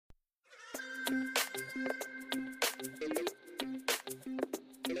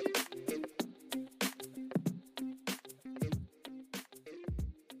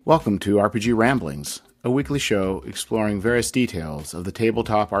Welcome to RPG Ramblings, a weekly show exploring various details of the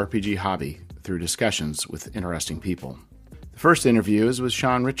tabletop RPG hobby through discussions with interesting people. The first interview is with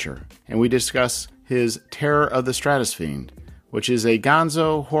Sean Richer, and we discuss his Terror of the Stratusfiend, which is a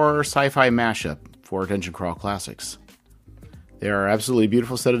gonzo horror sci-fi mashup for Dungeon Crawl Classics. They are an absolutely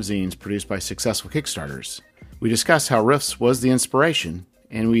beautiful set of zines produced by successful Kickstarters. We discuss how Rifts was the inspiration,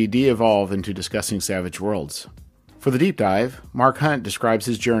 and we de-evolve into discussing Savage Worlds. For the deep dive, Mark Hunt describes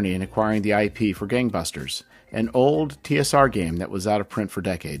his journey in acquiring the IP for Gangbusters, an old TSR game that was out of print for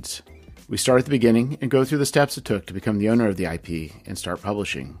decades. We start at the beginning and go through the steps it took to become the owner of the IP and start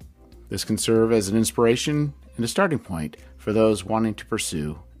publishing. This can serve as an inspiration and a starting point for those wanting to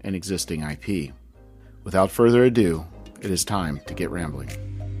pursue an existing IP. Without further ado, it is time to get rambling.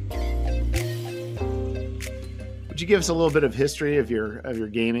 Would you give us a little bit of history of your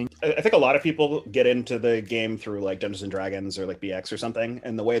gaming? I think a lot of people get into the game through like Dungeons and Dragons or like BX or something.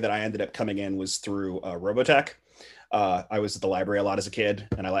 And the way that I ended up coming in was through Robotech. I was at the library a lot as a kid,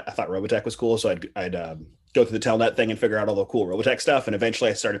 and I thought Robotech was cool. So I'd go through the Telnet thing and figure out all the cool Robotech stuff. And eventually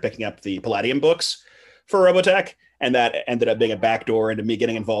I started picking up the Palladium books for Robotech. And that ended up being a backdoor into me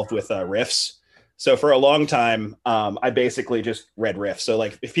getting involved with Riffs. So for a long time, I basically just read Riffs. So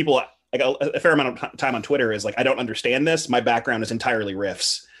like if people... like a fair amount of time on Twitter is like, I don't understand this. My background is entirely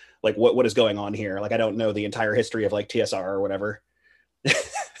Riffs. Like what is going on here? Like, I don't know the entire history of like TSR or whatever.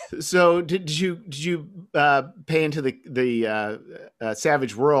 So did you pay into the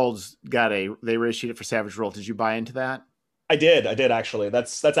Savage Worlds? They reissued it for Savage Worlds. Did you buy into that? I did actually.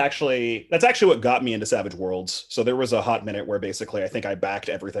 That's actually what got me into Savage Worlds. So there was a hot minute where basically I think I backed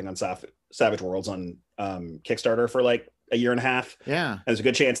everything on Savage Worlds on Kickstarter for like a year and a half. Yeah. There's a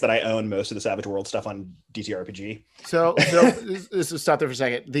good chance that I own most of the Savage World stuff on DTRPG. So this is stop there for a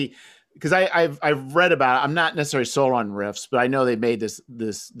second. Because I've read about it. I'm not necessarily sold on Rifts, but I know they made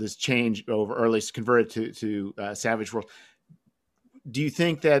this change over, or at least converted to Savage World. Do you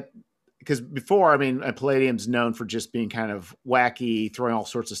think that, because before, I mean, Palladium's known for just being kind of wacky, throwing all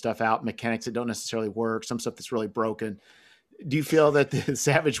sorts of stuff out, mechanics that don't necessarily work, some stuff that's really broken. Do you feel that the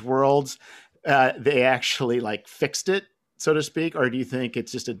Savage Worlds, they actually like fixed it, so to speak, or do you think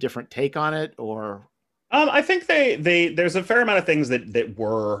it's just a different take on it? Or I think there's a fair amount of things that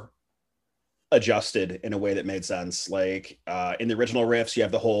were adjusted in a way that made sense. Like in the original Rifts, you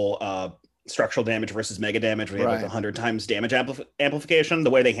have the whole structural damage versus mega damage. We have like 100 times damage amplification.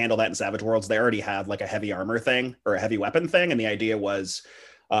 The way they handle that in Savage Worlds, they already have like a heavy armor thing or a heavy weapon thing, and the idea was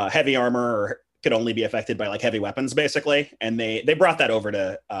heavy armor could only be affected by like heavy weapons, basically. And they brought that over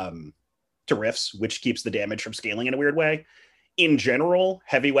to Rifts, which keeps the damage from scaling in a weird way. In general,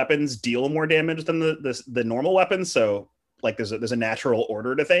 heavy weapons deal more damage than the normal weapons, so like there's a natural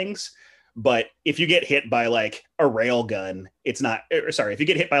order to things. But if you get hit by like a rail gun, if you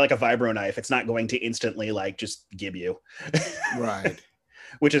get hit by like a vibro knife, it's not going to instantly like just give you. Right.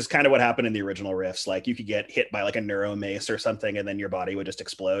 Which is kind of what happened in the original Rifts. Like you could get hit by like a neuro mace or something, and then your body would just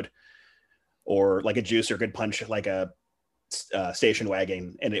explode. Or like a juicer could punch like a station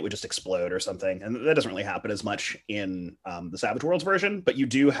wagon and it would just explode or something. And that doesn't really happen as much in the Savage Worlds version, but you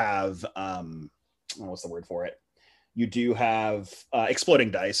do have what's the word for it? You do have exploding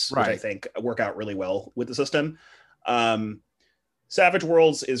dice, which I think work out really well with the system. Savage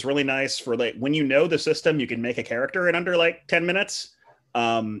Worlds is really nice for like when you know the system, you can make a character in under like 10 minutes.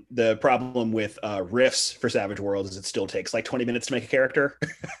 The problem with Rifts for Savage Worlds is it still takes like 20 minutes to make a character.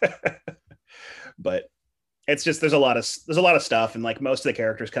 But it's just there's a lot of stuff, and like most of the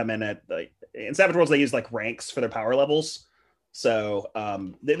characters come in at like in Savage Worlds they use like ranks for their power levels, so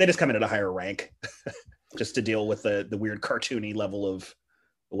they just come in at a higher rank just to deal with the weird cartoony level of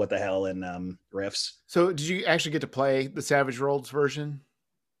what the hell in Rifts. So did you actually get to play the Savage Worlds version?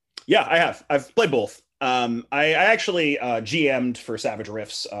 Yeah, I have. I've played both. I actually GM'd for Savage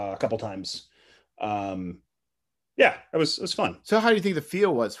Rifts a couple times. Yeah, it was fun. So how do you think the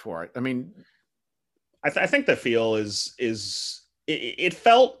feel was for it? I mean, I think the feel it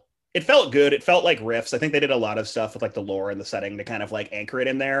felt good. It felt like Rifts. I think they did a lot of stuff with like the lore and the setting to kind of like anchor it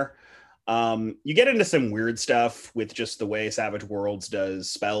in there. You get into some weird stuff with just the way Savage Worlds does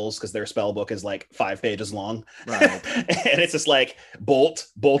spells, because their spell book is like 5 pages long. Right. And it's just like bolt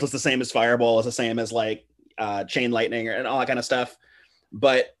is the same as fireball, is the same as like chain lightning and all that kind of stuff.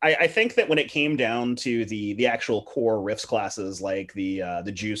 But I think that when it came down to the actual core Rifts classes, like the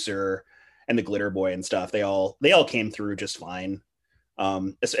juicer and the glitter boy and stuff, they all came through just fine.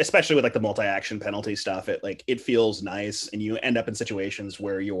 Especially with like the multi-action penalty stuff, it feels nice, and you end up in situations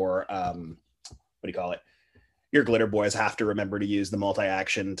where you're what do you call it? your glitter boys have to remember to use the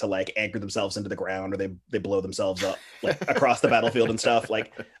multi-action to like anchor themselves into the ground, or they blow themselves up like across the battlefield and stuff.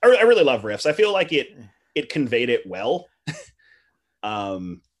 Like I really love Rifts. I feel like it conveyed it well.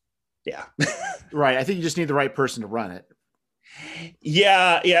 Yeah. Right. I think you just need the right person to run it.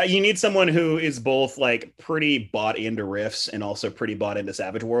 Yeah, you need someone who is both like pretty bought into Rifts and also pretty bought into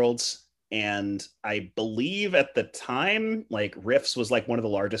Savage Worlds. And I believe at the time, like Rifts was like one of the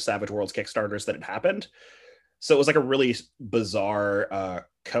largest Savage Worlds Kickstarters that had happened. So it was like a really bizarre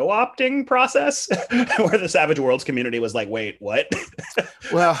co-opting process where the Savage Worlds community was like, wait, what?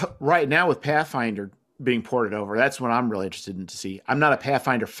 Well, right now with Pathfinder being ported over, that's what I'm really interested in to see. I'm not a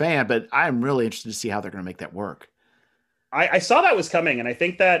Pathfinder fan, but I'm really interested to see how they're going to make that work. I saw that was coming, and I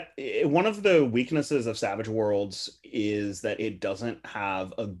think that one of the weaknesses of Savage Worlds is that it doesn't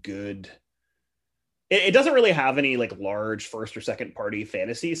have a good. It doesn't really have any like large first or second party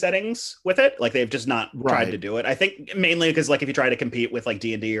fantasy settings with it. Like they've just not tried to do it. I think mainly because like if you try to compete with like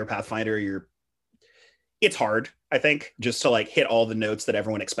D&D or Pathfinder, it's hard. I think just to like hit all the notes that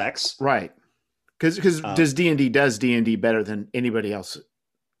everyone expects. Right. Because does D&D better than anybody else?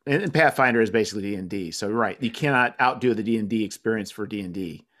 And Pathfinder is basically D&D. So, right, you cannot outdo the D&D experience for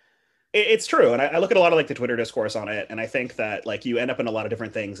D&D. It's true. And I look at a lot of like the Twitter discourse on it. And I think that like you end up in a lot of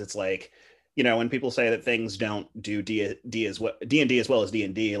different things. It's like, you know, when people say that things don't do D&D as well as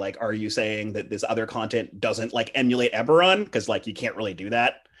D&D, like, are you saying that this other content doesn't like emulate Eberron? Because like, you can't really do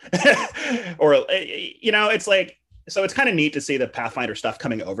that. Or, you know, it's like, so it's kind of neat to see the Pathfinder stuff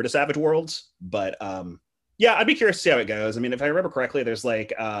coming over to Savage Worlds. But, yeah, I'd be curious to see how it goes. I mean, if I remember correctly, there's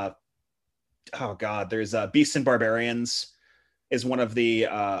like, there's Beasts and Barbarians is one of the,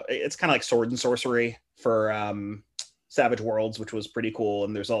 it's kind of like sword and sorcery for Savage Worlds, which was pretty cool.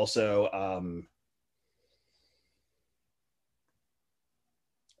 And there's also,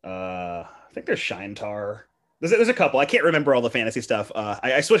 I think there's Shinetar. There's a couple. I can't remember all the fantasy stuff.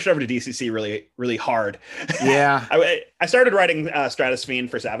 I switched over to DCC really, really hard. Yeah. I started writing Stratusfiend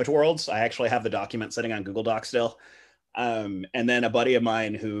for Savage Worlds. I actually have the document sitting on Google Docs still. And then a buddy of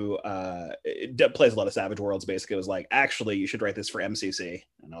mine who plays a lot of Savage Worlds basically was like, actually, you should write this for MCC.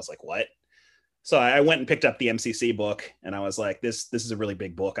 And I was like, what? So I went and picked up the MCC book, and I was like, this is a really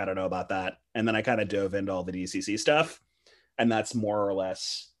big book. I don't know about that. And then I kind of dove into all the DCC stuff. And that's more or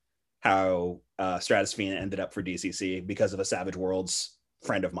less how Stratusfiend ended up for DCC because of a Savage Worlds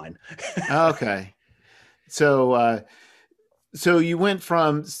friend of mine. Okay. So you went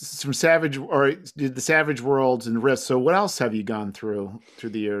from some Savage, or did the Savage Worlds and Rifts. So what else have you gone through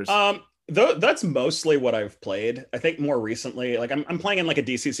the years? That's mostly what I've played. I think more recently, like I'm playing in like a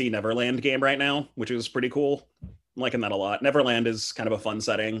DCC Neverland game right now, which is pretty cool. I'm liking that a lot. Neverland is kind of a fun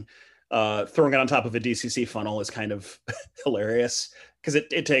setting. Throwing it on top of a DCC funnel is kind of hilarious because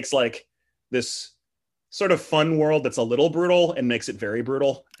it takes like this sort of fun world that's a little brutal and makes it very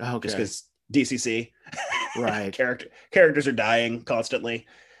brutal. Okay. Just because DCC, right? characters are dying constantly.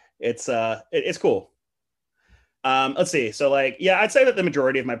 It's cool. Let's see. So like, yeah, I'd say that the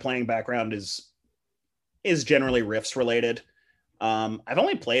majority of my playing background is generally Rifts related. I've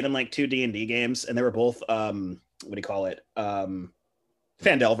only played in like 2 D&D games, and they were both what do you call it?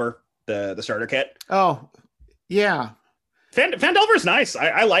 Phandelver, the starter kit. Oh, yeah. Phandelver is nice.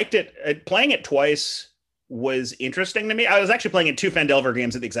 I liked it. Playing it twice was interesting to me. I was actually playing in 2 Phandelver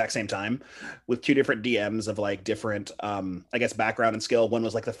games at the exact same time with 2 different DMs of like different, I guess, background and skill. One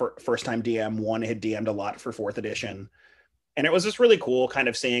was like the first time DM. One had DM'd a lot for 4th edition. And it was just really cool kind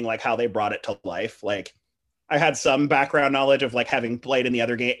of seeing like how they brought it to life. Like I had some background knowledge of like having played in the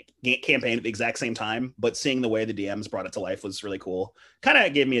other campaign at the exact same time, but seeing the way the DMs brought it to life was really cool. Kind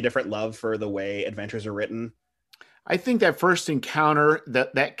of gave me a different love for the way adventures are written. I think that first encounter,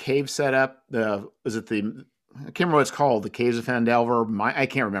 that cave setup, I can't remember what it's called, the Caves of Phandelver. I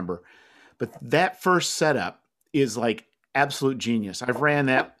can't remember, but that first setup is like absolute genius. I've ran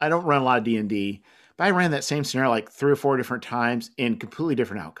that. I don't run a lot of D&D, but I ran that same scenario like 3 or 4 different times in completely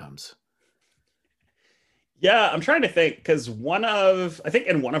different outcomes. Yeah, I'm trying to think because I think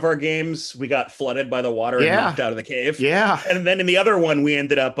in one of our games we got flooded by the water and knocked out of the cave. Yeah, and then in the other one we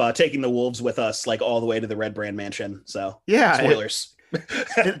ended up taking the wolves with us like all the way to the Red Brand Mansion. So yeah, spoilers.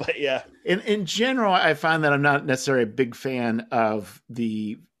 But yeah, in general, I find that I'm not necessarily a big fan of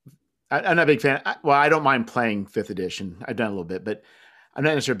I'm not a big fan. I don't mind playing 5th edition. I've done a little bit, but I'm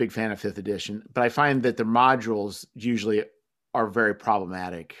not necessarily a big fan of 5th edition. But I find that the modules usually are very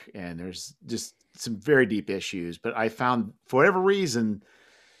problematic, and there's just some very deep issues. But I found, for whatever reason,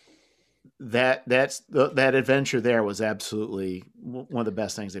 that adventure there was absolutely one of the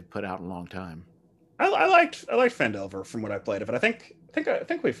best things they've put out in a long time. I liked Phandelver from what I played of it. I think I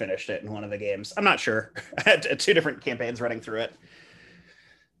think we finished it in one of the games. I'm not sure. I had two different campaigns running through it.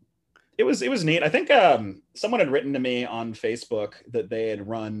 It was neat. I think someone had written to me on Facebook that they had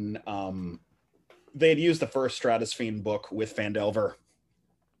run they had used the first Stratusfiend book with Phandelver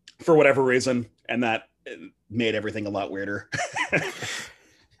for whatever reason, and that made everything a lot weirder.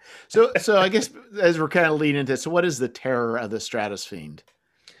 So I guess as we're kind of leading into, so what is the terror of the Stratusfiend?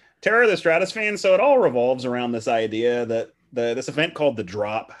 Terror of the Stratusfiend. So it all revolves around this idea that this event called the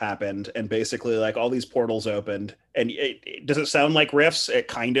Drop happened, and basically like all these portals opened. And does it sound like Rifts? It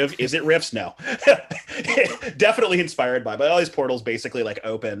kind of is. It Rifts? No, definitely inspired by. But all these portals basically like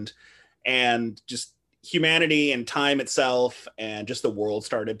opened, and just humanity and time itself, and just the world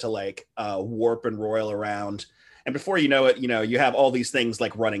started to like warp and roil around. And before you know it, you have all these things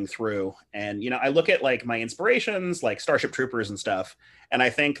like running through. And I look at like my inspirations, like Starship Troopers and stuff, and I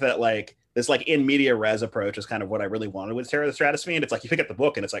think that like this like in media res approach is kind of what I really wanted with Terror of the Stratusfiend. It's like you pick up the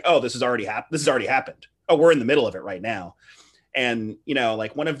book and it's like, oh, this has already happened. Oh, we're in the middle of it right now. And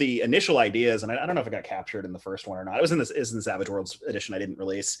like one of the initial ideas, and I don't know if it got captured in the first one or not, it was in the Savage Worlds edition I didn't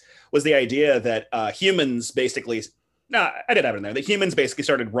release, was the idea that humans basically, no, I did have it in there, that humans basically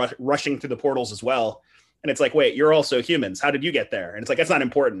started rushing through the portals as well. And it's like, wait, you're also humans. How did you get there? And it's like, that's not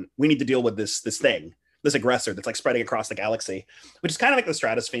important. We need to deal with this thing, this aggressor that's like spreading across the galaxy, which is kind of like the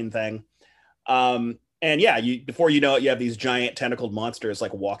Stratusfiend thing. And yeah, before you know it, you have these giant tentacled monsters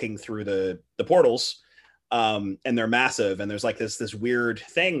like walking through the portals, and they're massive. And there's like this weird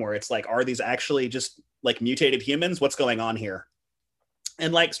thing where it's like, are these actually just like mutated humans? What's going on here?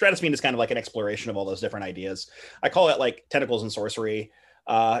 And like Stratusfiend is kind of like an exploration of all those different ideas. I call it like tentacles and sorcery.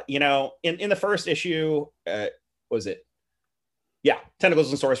 In the first issue, what was it? Yeah,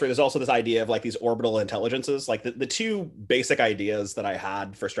 tentacles and sorcery. There's also this idea of like these orbital intelligences. Like the two basic ideas that I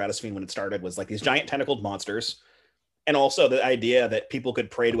had for Stratusfiend when it started was like these giant tentacled monsters, and also the idea that people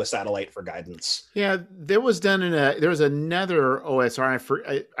could pray to a satellite for guidance. Yeah, there was another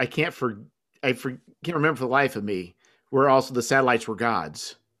OSR. I can't remember for the life of me, where also the satellites were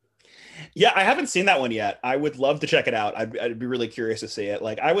gods. Yeah, I haven't seen that one yet. I would love to check it out. I'd be really curious to see it.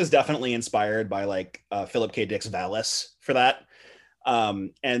 Like, I was definitely inspired by like Philip K. Dick's Valis for that.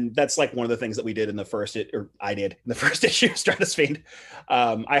 And that's like one of the things that we did in the first, I did in the first issue of Stratusfiend.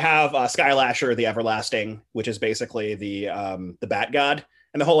 I have Skylasher the Everlasting, which is basically the Bat God.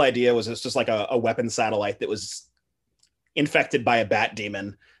 And the whole idea was it's just like a weapon satellite that was infected by a bat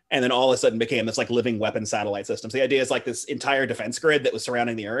demon, and then all of a sudden became this like living weapon satellite system. So the idea is like this entire defense grid that was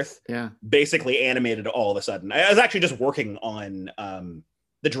surrounding the Earth, basically animated all of a sudden. I was actually just working on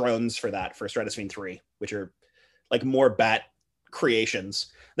the drones for Stratusfiend 3, which are like more bat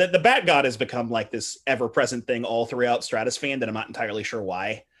creations. The Bat God has become like this ever-present thing all throughout Stratusfiend, and I'm not entirely sure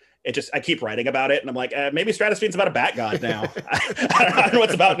why. I keep writing about it, and I'm like, maybe Stratusfiend's about a Bat God now. I don't know what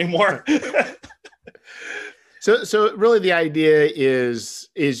it's about anymore. So really the idea is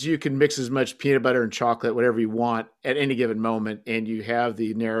you can mix as much peanut butter and chocolate, whatever you want at any given moment, and you have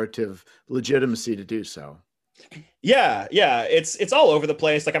the narrative legitimacy to do so. Yeah. It's all over the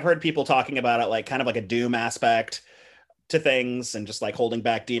place. Like I've heard people talking about it like kind of like a Doom aspect to things, and just like holding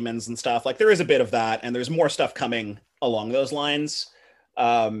back demons and stuff. Like there is a bit of that, and there's more stuff coming along those lines.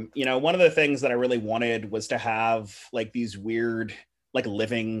 One of the things that I really wanted was to have like these weird like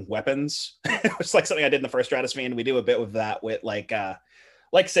living weapons, which is like something I did in the first Stratusfiend. We do a bit with that with like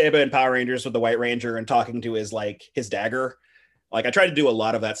Saba and Power Rangers with the White Ranger and talking to his dagger. Like I tried to do a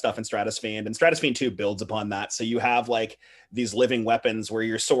lot of that stuff in Stratusfiend, and Stratusfiend 2 builds upon that. So you have like these living weapons where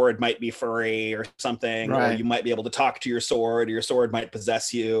your sword might be furry or something, right, or you might be able to talk to your sword, or your sword might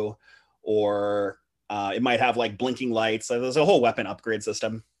possess you, or it might have like blinking lights. So there's a whole weapon upgrade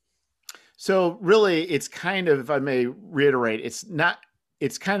system. So really, it's kind of, if I may reiterate, it's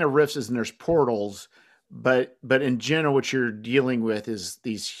kind of rifts and there's portals, but in general, what you're dealing with is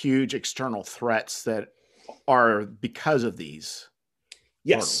these huge external threats that are because of these.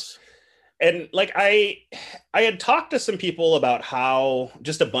 Yes. Portals. And like I had talked to some people about how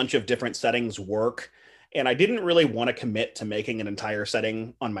just a bunch of different settings work, and I didn't really want to commit to making an entire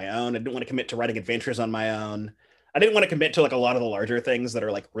setting on my own. I didn't want to commit to writing adventures on my own. I didn't want to commit to like a lot of the larger things that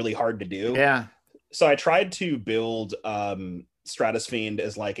are like really hard to do. Yeah. So I tried to build Stratusfiend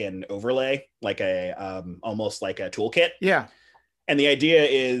as like an overlay, like a almost like a toolkit. Yeah. And the idea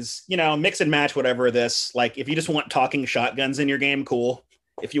is, mix and match whatever this, like if you just want talking shotguns in your game, cool.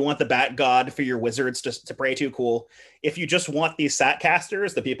 If you want the Bat God for your wizards to pray to, cool. If you just want these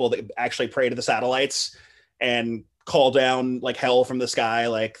satcasters, the people that actually pray to the satellites and call down like hell from the sky,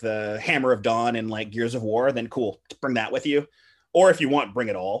 like the Hammer of Dawn and like Gears of War, then cool, bring that with you. Or if you want, bring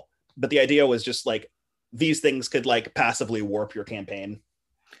it all. But the idea was just like these things could like passively warp your campaign.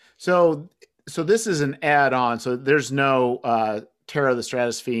 So this is an add-on. So there's no Terra of the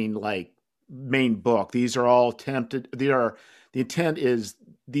Stratosphere like main book. These are all attempted. The intent is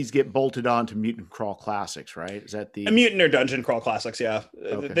these get bolted on to Mutant Crawl Classics, right? Is that the a Mutant or Dungeon Crawl Classics? Yeah,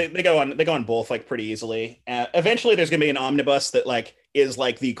 okay. they go on both like pretty easily. Eventually, there's gonna be an omnibus that like is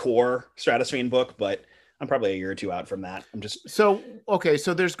like the core Stratosphere book, but I'm probably a year or two out from that. I'm just So okay,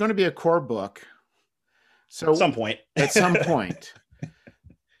 so there's going to be a core book. So some point. at some point.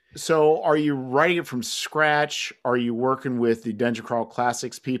 So are you writing it from scratch? Are you working with the Dungeon Crawl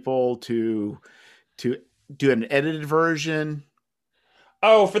Classics people to do an edited version?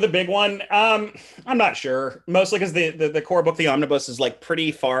 Oh, for the big one, I'm not sure. Mostly because the core book, the omnibus, is like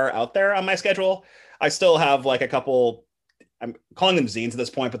pretty far out there on my schedule. I still have like a couple. I'm calling them zines at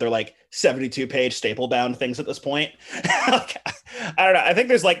this point, but they're like 72-page staple bound things at this point. I don't know. I think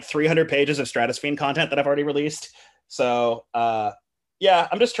there's like 300 pages of Stratosphere content that I've already released. So yeah,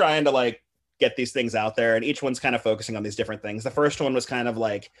 I'm just trying to like get these things out there, and each one's kind of focusing on these different things. The first one was kind of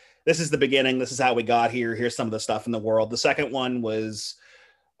like, this is the beginning. This is how we got here. Here's some of the stuff in the world. The second one was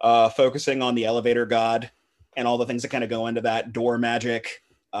focusing on the elevator god and all the things that kind of go into that, door magic,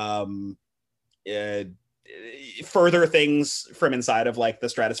 further things from inside of like the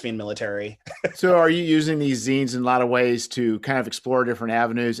Stratosphere military. So are you using these zines in a lot of ways to kind of explore different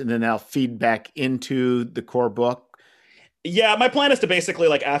avenues and then they'll feed back into the core book? Yeah, my plan is to basically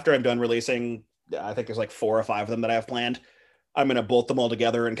like after I'm done releasing, I think there's like 4 or 5 of them that I have planned. I'm going to bolt them all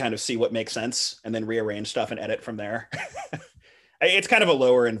together and kind of see what makes sense and then rearrange stuff and edit from there. It's kind of a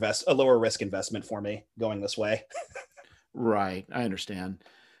lower risk investment for me going this way. Right. I understand.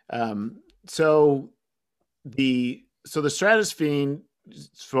 So the Stratosphere,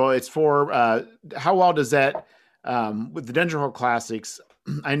 so it's for how well does that with the Dungeon Crawl Classics?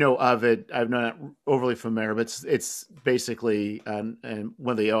 I know of it. I'm not overly familiar, but it's basically one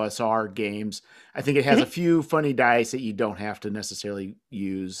of the OSR games. I think it has a few funny dice that you don't have to necessarily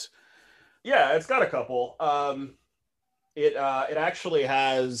use. Yeah, it's got a couple. It actually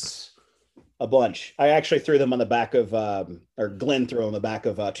has a bunch. I actually threw them on the back of, or Glenn threw them on the back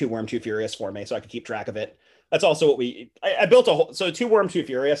of Two Worm, Two Furious for me, so I could keep track of it. That's also what I built a whole. So Two Worm, Two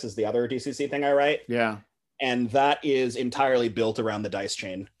Furious is the other DCC thing I write. Yeah. And that is entirely built around the dice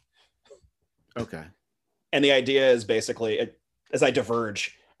chain. Okay. And the idea is basically, as I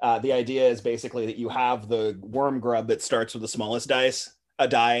diverge, the idea is basically that you have the worm grub that starts with the smallest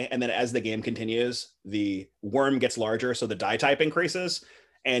die, and then as the game continues, the worm gets larger, so the die type increases,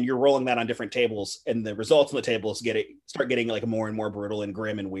 and you're rolling that on different tables, and the results on the tables start getting like more and more brutal and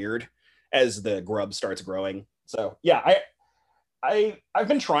grim and weird as the grub starts growing. So yeah, I've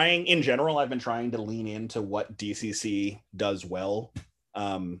been trying in general. I've been trying to lean into what DCC does well.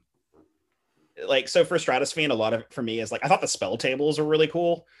 Like so for Stratosphere, a lot of it for me is like I thought the spell tables were really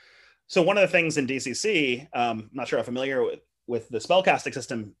cool. So one of the things in DCC, I'm not sure how familiar with the spellcasting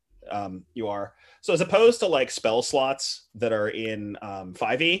system you are. So as opposed to like spell slots that are in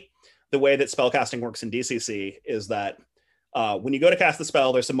 5e, the way that spellcasting works in DCC is that when you go to cast the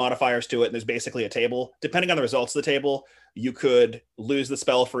spell, there's some modifiers to it, and there's basically a table. Depending on the results of the table, you could lose the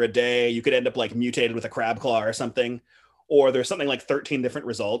spell for a day. You could end up like mutated with a crab claw or something. Or there's something like 13 different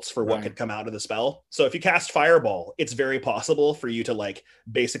results for what could come out of the spell. So if you cast Fireball, it's very possible for you to like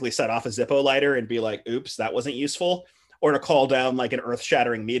basically set off a Zippo lighter and be like, oops, that wasn't useful. Or to call down like an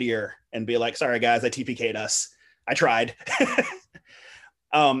earth-shattering meteor and be like, sorry guys, I TPK'd us. I tried.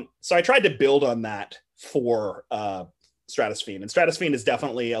 So I tried to build on that for Stratosphere. And Stratosphere is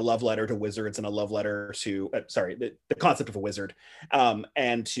definitely a love letter to wizards and a love letter to, the concept of a wizard,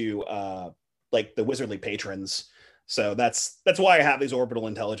 and to like the wizardly patrons. So that's why I have these orbital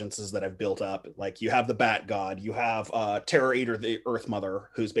intelligences that I've built up. Like you have the Bat God, you have Terror Eater, the Earth Mother,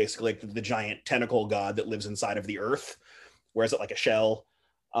 who's basically like the giant tentacle god that lives inside of the Earth, wears it like a shell.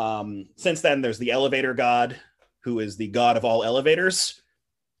 Since then, there's the Elevator God, who is the god of all elevators.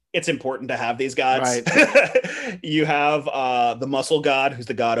 It's important to have these gods. Right. You have the Muscle God, who's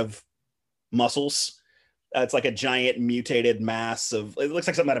the god of muscles. It's like a giant mutated mass of, it looks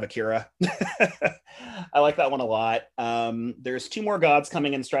like something out of Akira. I like that one a lot. There's 2 more gods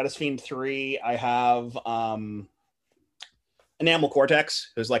coming in Stratosphere 3. I have Enamel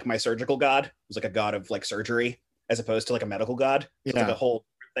Cortex, who's like my surgical god, who's like a god of like surgery, as opposed to like a medical god. So it's like a whole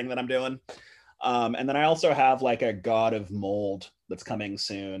thing that I'm doing. And then I also have like a god of mold that's coming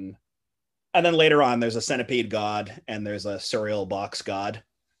soon. And then later on, there's a centipede god and there's a cereal box god.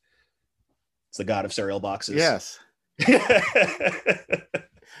 It's the god of cereal boxes. Yes.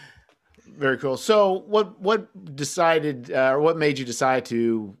 Very cool. So what decided or what made you decide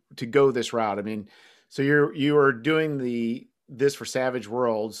to go this route? I mean, So you are doing this for Savage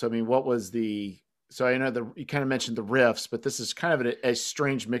Worlds. So I mean, what was the? So I know you kind of mentioned the riffs, but this is kind of a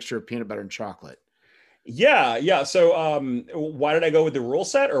strange mixture of peanut butter and chocolate. Yeah, yeah. So, why did I go with the rule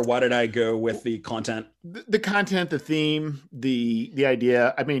set, or why did I go with the content? The content, the theme, the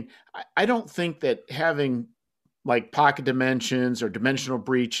idea. I mean, I don't think that having like pocket dimensions or dimensional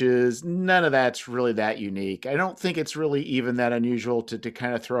breaches, none of that's really that unique. I don't think it's really even that unusual to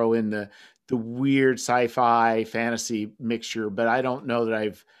kind of throw in the weird sci-fi fantasy mixture, but I don't know that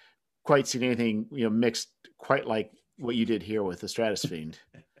I've quite seen anything, mixed quite like what you did here with the Stratus Fiend.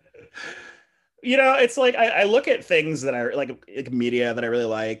 It's like I look at things that I like media that I really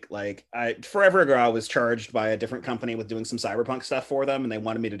like. Like I forever ago, I was charged by a different company with doing some cyberpunk stuff for them, and they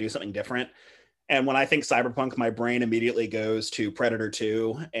wanted me to do something different. And when I think cyberpunk, my brain immediately goes to Predator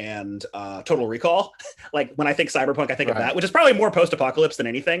 2 and Total Recall. Like when I think cyberpunk, I think of that, which is probably more post-apocalypse than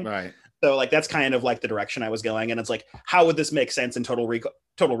anything. Right. So like that's kind of like the direction I was going. And it's like, how would this make sense in Total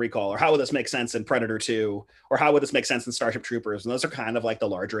Recall? Or how would this make sense in Predator 2? Or how would this make sense in Starship Troopers? And those are kind of like the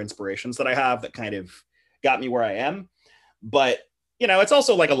larger inspirations that I have that kind of got me where I am. But it's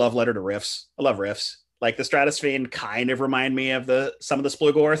also like a love letter to riffs. I love riffs. Like the Stratus Fiend kind of remind me of some of the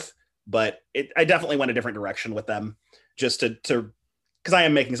Splugorth, but I definitely went a different direction with them just to because I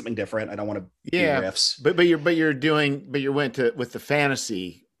am making something different. I don't want to do riffs. But you went to with the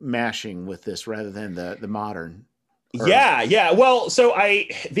fantasy mashing with this rather than the modern. Yeah. Well, so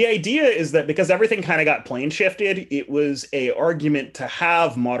the idea is that because everything kind of got plane shifted, it was a argument to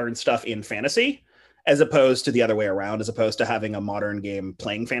have modern stuff in fantasy as opposed to the other way around, as opposed to having a modern game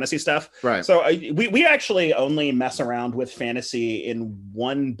playing fantasy stuff. Right. So we actually only mess around with fantasy in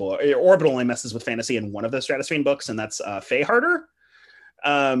one book. Orbital only messes with fantasy in one of the Stratus Fiend books, and that's Feyharder.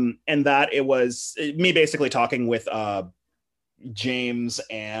 And that it was me basically talking with James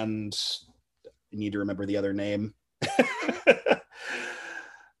and I need to remember the other name because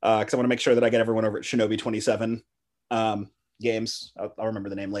I want to make sure that I get everyone over at Shinobi 27 games. I'll remember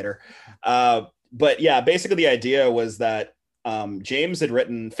the name later. But yeah, basically the idea was that James had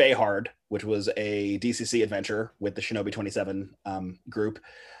written Feyhard, which was a DCC adventure with the Shinobi 27 group.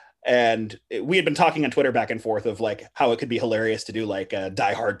 And we had been talking on Twitter back and forth of like how it could be hilarious to do like a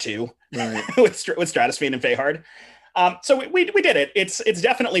Die Hard 2 right. with Stratus Fiend and Feyhard. So we did it. It's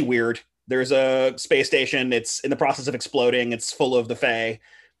definitely weird. There's a space station. It's in the process of exploding. It's full of the Fae.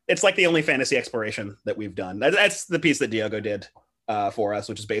 It's like the only fantasy exploration that we've done. That's the piece that Diogo did for us,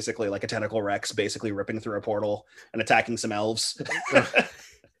 which is basically like a tentacle Rex basically ripping through a portal and attacking some elves.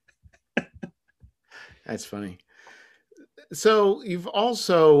 That's funny. So you've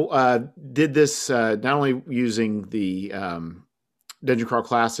also did this not only using the Dungeon Crawl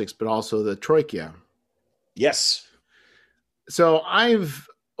Classics, but also the Troikia. Yes. So I've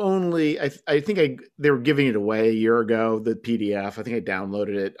only, I think they were giving it away a year ago, the PDF. I think I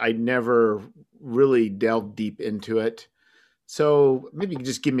downloaded it. I never really delved deep into it. So maybe you can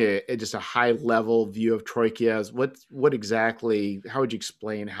just give me just a high level view of Troikia. What exactly, how would you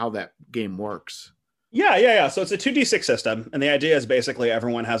explain how that game works? Yeah. So it's a 2d6 system. And the idea is basically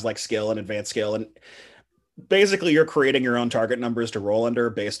everyone has like skill and advanced skill. And basically you're creating your own target numbers to roll under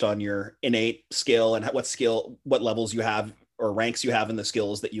based on your innate skill and what levels you have or ranks you have in the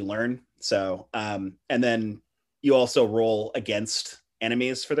skills that you learn. So, and then you also roll against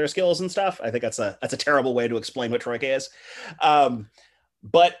enemies for their skills and stuff. I think that's a terrible way to explain what Troika is.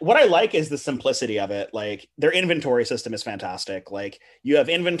 But what I like is the simplicity of it. Like their inventory system is fantastic. Like you have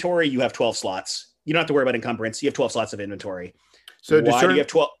inventory, you have 12 slots. You don't have to worry about encumbrance. You have 12 slots of inventory. So do you have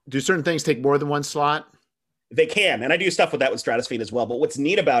 12? Do certain things take more than one slot? They can. And I do stuff with that with Stratus Fiend as well. But what's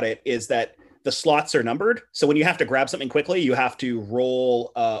neat about it is that the slots are numbered. So when you have to grab something quickly, you have to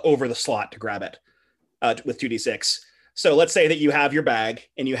roll over the slot to grab it with 2d6. So let's say that you have your bag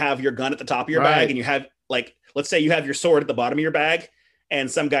and you have your gun at the top of your bag and you have let's say you have your sword at the bottom of your bag and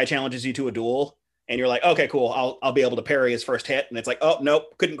some guy challenges you to a duel. And you're like, okay, cool. I'll be able to parry his first hit. And it's like, oh,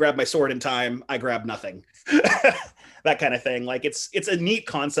 nope, couldn't grab my sword in time. I grabbed nothing. That kind of thing. Like it's a neat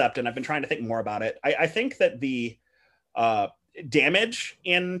concept. And I've been trying to think more about it. I think that the damage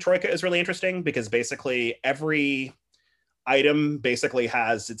in Troika is really interesting because basically every item basically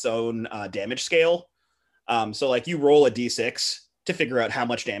has its own damage scale. So like you roll a D6 to figure out how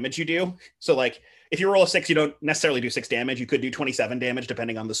much damage you do. So like if you roll a 6, you don't necessarily do 6 damage. You could do 27 damage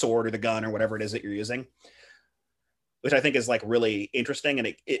depending on the sword or the gun or whatever it is that you're using, which I think is like really interesting.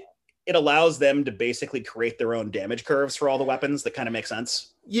 And it allows them to basically create their own damage curves for all the weapons that kind of make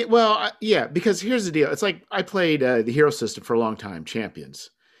sense. Yeah, well, yeah, because here's the deal. It's like I played the hero system for a long time,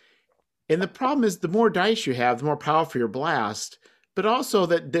 Champions. And the problem is the more dice you have, the more powerful your blast. but also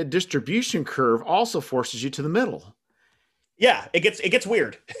that the distribution curve also forces you to the middle. Yeah, it gets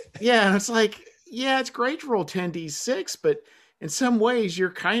weird. Yeah, and it's like, yeah, it's great to roll 10d6, but in some ways you're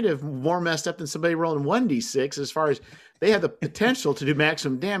kind of more messed up than somebody rolling 1d6 as far as they have the potential to do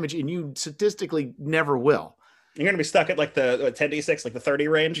maximum damage, and you statistically never will. You're gonna be stuck at like the 10d6, like the 30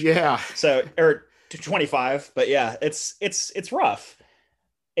 range. Yeah. So or to 25, but yeah, it's rough.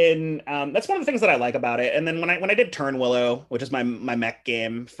 And that's one of the things that I like about it. And then when I did Turn Willow, which is my mech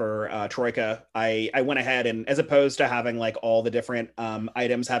game for Troika, I went ahead and as opposed to having like all the different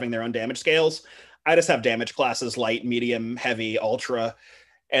items having their own damage scales, I just have damage classes: light, medium, heavy, ultra.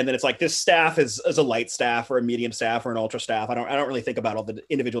 And then it's like this staff is a light staff or a medium staff or an ultra staff. I don't really think about all the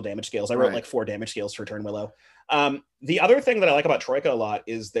individual damage scales. I wrote like 4 damage scales for Turn Willow. The other thing that I like about Troika a lot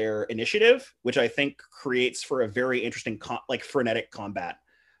is their initiative, which I think creates for a very interesting like frenetic combat.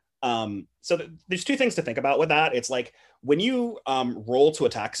 There's 2 things to think about with that. It's like when you roll to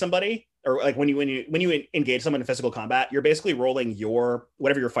attack somebody, or like when you engage someone in physical combat, you're basically rolling your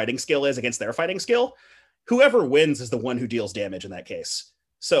whatever your fighting skill is against their fighting skill. Whoever wins is the one who deals damage in that case.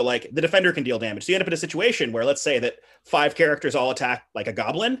 So like the defender can deal damage. So you end up in a situation where let's say that 5 characters all attack like a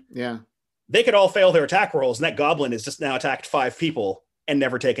goblin. Yeah. They could all fail their attack rolls, and that goblin has just now attacked 5 people and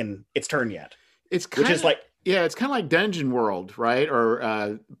never taken its turn yet. It's kind of like, yeah, it's kind of like Dungeon World, right?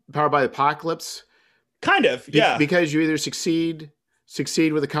 Or Powered by the Apocalypse. Kind of, yeah. Because you either succeed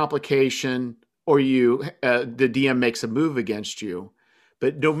with a complication, or the DM makes a move against you.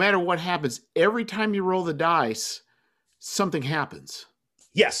 But no matter what happens, every time you roll the dice, something happens.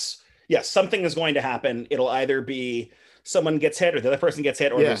 Yes, something is going to happen. It'll either be someone gets hit, or the other person gets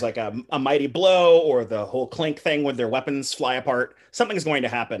hit, or there's like a mighty blow, or the whole clink thing when their weapons fly apart. Something's going to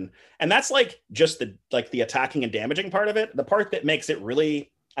happen, and that's like just the attacking and damaging part of it. The part that makes it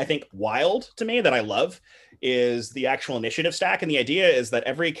really, I think, wild to me, that I love, is the actual initiative stack. And the idea is that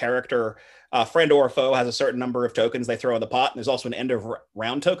every character, friend or foe, has a certain number of tokens they throw in the pot, and there's also an end of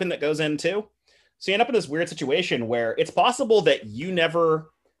round token that goes in too. So you end up in this weird situation where it's possible that you never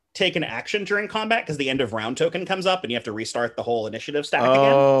take an action during combat because the end of round token comes up and you have to restart the whole initiative stack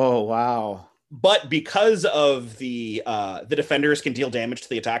again. Oh, wow. But because of the defenders can deal damage to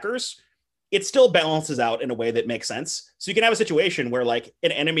the attackers, it still balances out in a way that makes sense. So you can have a situation where like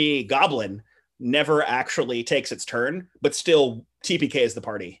an enemy goblin never actually takes its turn, but still TPKs the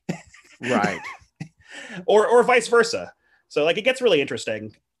party. Right. or vice versa. So like it gets really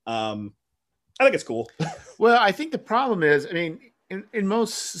interesting. I think it's cool. Well, I think the problem is, I mean, in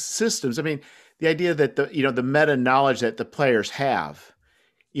most systems, I mean, the idea that the meta knowledge that the players have,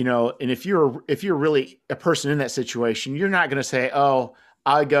 and if you're really a person in that situation, you're not going to say, oh,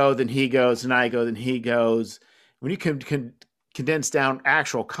 I go, then he goes, and I go, then he goes. When you can condense down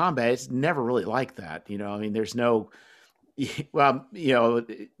actual combat, it's never really like that. I mean, there's no, well,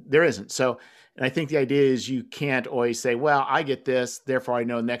 there isn't. So, and I think the idea is you can't always say, well, I get this, therefore I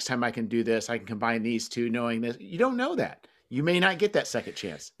know next time I can do this. I can combine these two knowing this. You don't know that. You may not get that second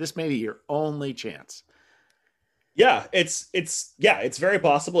chance. This may be your only chance. Yeah, it's very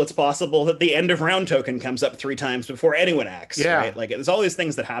possible. It's possible that the end of round token comes up 3 times before anyone acts. Yeah. Right? Like there's all these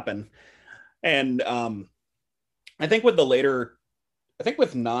things that happen. And I think with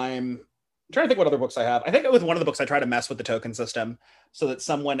Nime, I'm trying to think what other books I have. I think with one of the books I try to mess with the token system so that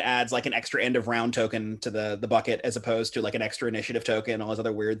someone adds like an extra end of round token to the bucket as opposed to like an extra initiative token, all those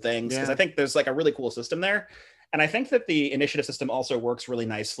other weird things. Because I think there's like a really cool system there. And I think that the initiative system also works really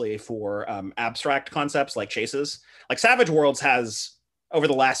nicely for abstract concepts like chases. Like Savage Worlds has, over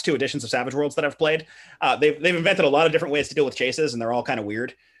the last 2 editions of Savage Worlds that I've played, they've invented a lot of different ways to deal with chases, and they're all kind of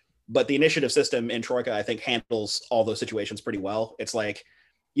weird. But the initiative system in Troika, I think, handles all those situations pretty well. It's like,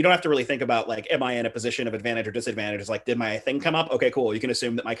 you don't have to really think about like, am I in a position of advantage or disadvantage? It's like, did my thing come up? Okay, cool. You can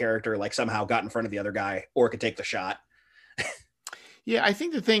assume that my character like somehow got in front of the other guy or could take the shot. Yeah, I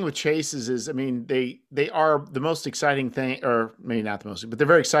think the thing with chases is, I mean, they are the most exciting thing, or maybe not the most, but they're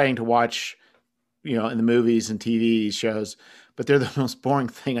very exciting to watch, in the movies and TV shows, but they're the most boring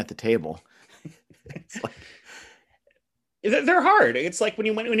thing at the table. It's like, they're hard. It's like when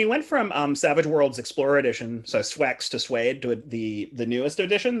you went from Savage Worlds Explorer Edition, so Swex to Suede, to the newest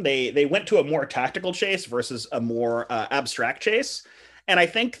edition, they went to a more tactical chase versus a more abstract chase. And I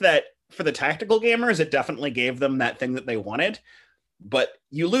think that for the tactical gamers, it definitely gave them that thing that they wanted. But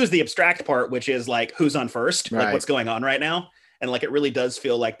you lose the abstract part, which is like who's on first, right. Like what's going on right now. And like it really does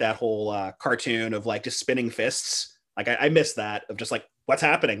feel like that whole cartoon of like just spinning fists. Like I miss that of just like, what's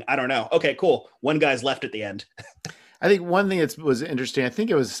happening? I don't know. Okay, cool. One guy's left at the end. I think one thing that was interesting, I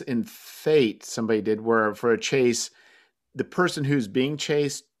think it was in Fate somebody did, where for a chase, the person who's being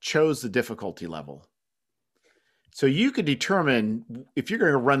chased chose the difficulty level. So you could determine if you're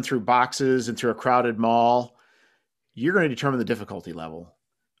going to run through boxes and through a crowded mall, you're going to determine the difficulty level.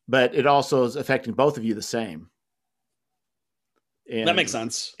 But it also is affecting both of you the same. That makes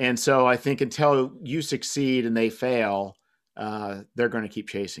And sense. and so I think until you succeed and they fail, they're going to keep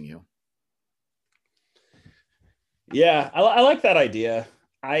chasing you. Yeah, I like that idea.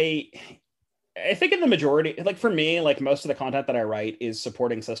 I I think in the majority, like for me, like most of the content that I write is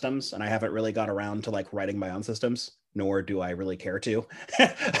supporting systems, and I haven't really got around to like writing my own systems, nor do I really care to.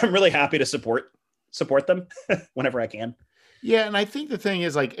 I'm really happy to support them whenever I can. Yeah, and I think the thing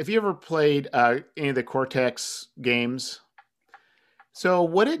is like if you ever played any of the Cortex games, so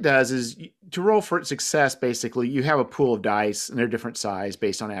what it does is to roll for success, basically, you have a pool of dice and they're different size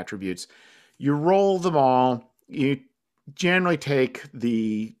based on attributes. You roll them all. You generally take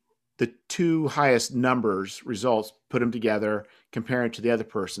the two highest numbers results, put them together, compare it to the other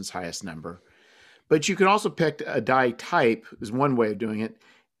person's highest number. But you can also pick a die type is one way of doing it,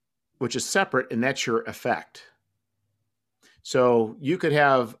 which is separate, and that's your effect. So you could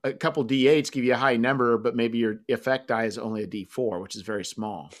have a couple D8s give you a high number, but maybe your effect die is only a D4, which is very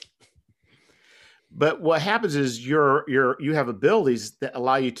small. But what happens is you have abilities that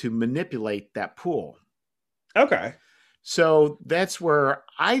allow you to manipulate that pool. Okay. So that's where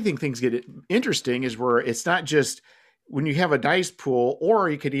I think things get interesting is where it's not just when you have a dice pool, or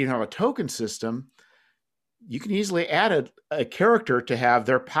you could even have a token system, you can easily add a character to have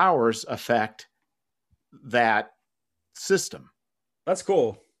their powers affect that system. That's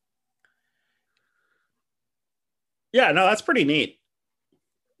cool. Yeah, no, that's pretty neat.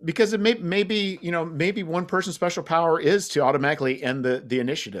 Because it maybe one person's special power is to automatically end the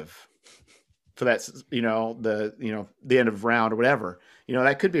initiative for that, the end of round or whatever.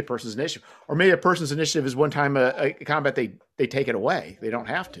 That could be a person's initiative, or maybe a person's initiative is one time a combat they take it away. They don't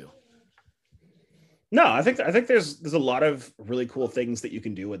have to. No, I think there's a lot of really cool things that you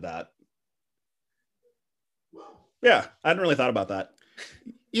can do with that. Yeah, I hadn't really thought about that.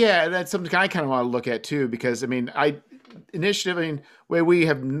 Yeah, that's something I kind of want to look at too, because initiative. Way we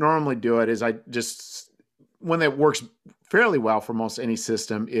have normally do it is I just one that works fairly well for most any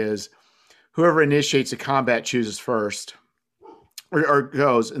system is whoever initiates a combat chooses first, or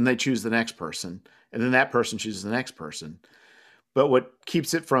goes, and they choose the next person, and then that person chooses the next person. But what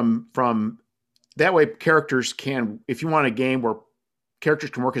keeps it from that way, characters can, if you want a game where characters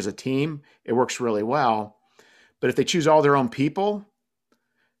can work as a team, it works really well. But if they choose all their own people,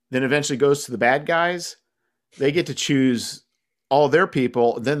 then eventually goes to the bad guys. They get to choose all their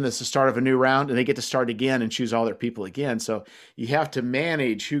people. Then this is the start of a new round, and they get to start again and choose all their people again. So you have to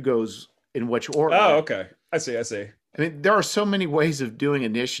manage who goes in which order. Oh, okay. I see. There are so many ways of doing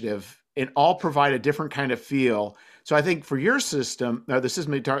initiative, and all provide a different kind of feel. So I think for your system, the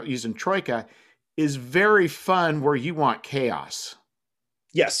system you use in Troika, is very fun where you want chaos.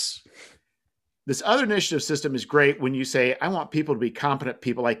 Yes. This other initiative system is great when you say, I want people to be competent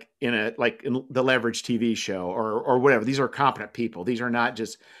people, like in the Leverage TV show or whatever. These are competent people. These are not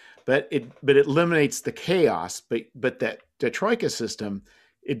just, but it eliminates the chaos. But that the Troika system,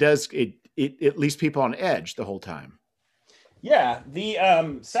 it leaves people on edge the whole time. Yeah,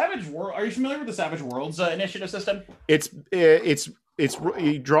 the Savage World. Are you familiar with the Savage Worlds initiative system? It's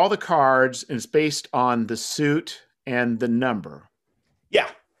you draw the cards, and it's based on the suit and the number. Yeah,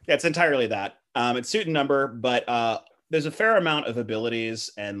 it's entirely that. It's suit and number, but there's a fair amount of abilities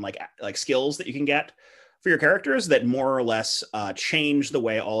and like skills that you can get for your characters that more or less change the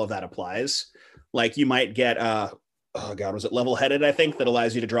way all of that applies. Like you might get oh god, was it level-headed? I think that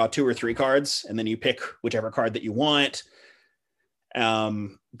allows you to draw 2 or 3 cards, and then you pick whichever card that you want.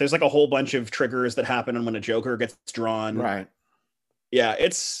 There's like a whole bunch of triggers that happen when a Joker gets drawn. Right. Yeah,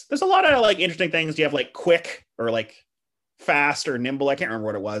 there's a lot of like interesting things. You have like quick or like fast or nimble. I can't remember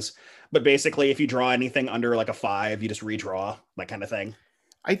what it was, but basically if you draw anything under like a 5, you just redraw, that kind of thing.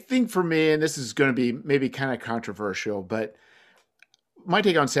 I think for me, and this is going to be maybe kind of controversial, but my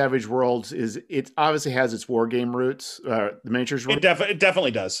take on Savage Worlds is it obviously has its war game roots, the miniatures. It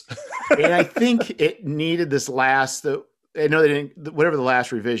definitely does. And I think it needed this last. I know they didn't. Whatever the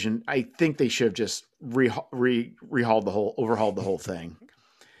last revision, I think they should have just overhauled the whole thing.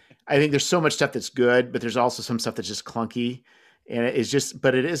 I think there's so much stuff that's good, but there's also some stuff that's just clunky, and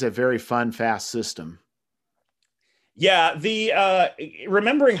but it is a very fun, fast system. Yeah, the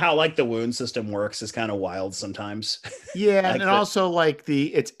remembering how like the wound system works is kind of wild sometimes. Yeah, like and also like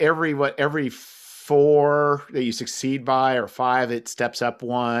it's every 4 that you succeed by, or 5 it steps up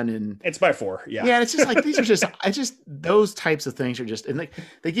 1, and it's by 4. Yeah, yeah. It's just like these are just those types of things are just, and like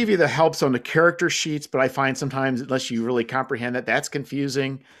they give you the helps on the character sheets, but I find sometimes unless you really comprehend that's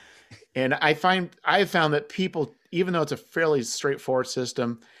confusing. And I have found that people even though it's a fairly straightforward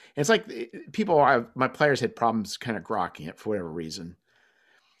system, it's like my players had problems kind of grokking it for whatever reason.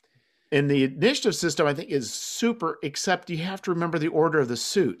 And the initiative system, I think, is super, except you have to remember the order of the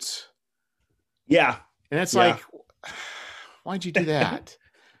suits. Yeah. And it's like, why'd you do that?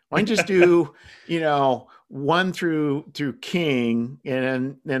 Why don't you just do, 1 through king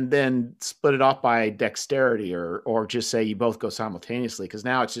and then split it off by dexterity or just say you both go simultaneously? Because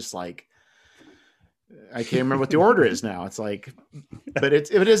now it's just like, I can't remember what the order is now. It's like, but it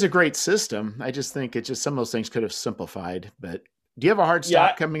is a great system. I just think it's just some of those things could have simplified. But do you have a hard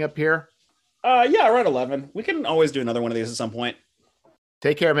stop coming up here? Yeah, around 11. We can always do another one of these at some point.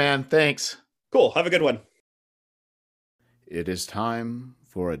 Take care, man. Thanks. Cool. Have a good one. It is time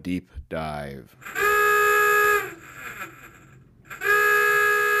for a deep dive.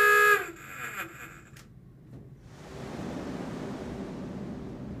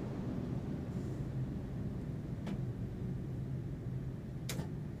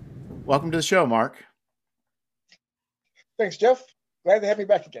 Welcome to the show, Mark. Thanks, Jeff. Glad to have me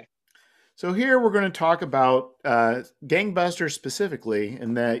back again. So here we're going to talk about Gangbusters specifically,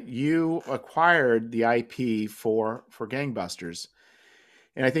 and that you acquired the IP for Gangbusters.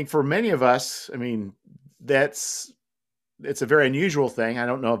 And I think for many of us, I mean, it's a very unusual thing. I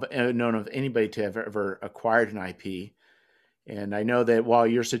don't know of anybody to have ever acquired an IP. And I know that while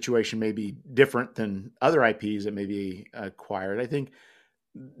your situation may be different than other IPs that may be acquired, I think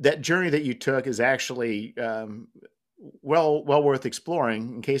that journey that you took is actually well worth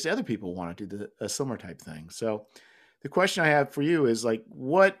exploring in case other people want to do a similar type thing. So the question I have for you is, like,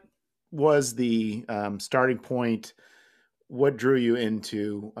 what was the starting point? What drew you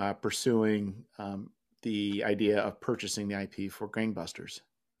into pursuing the idea of purchasing the IP for Gangbusters?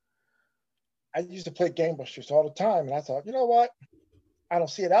 I used to play Gangbusters all the time, and I thought, you know what? I don't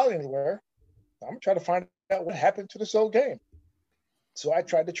see it out anywhere. I'm going to try to find out what happened to this old game. So I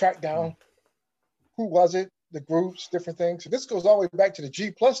tried to track down who was it, the groups, different things. So this goes all the way back to the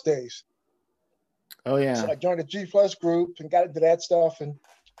G Plus days. Oh, yeah. So I joined the G Plus group and got into that stuff. And,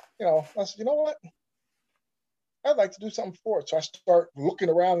 I said, you know what? I'd like to do something for it. So I start looking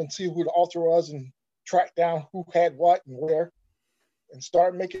around and see who the author was and track down who had what and where and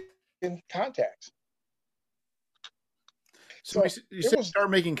start making contacts. So you said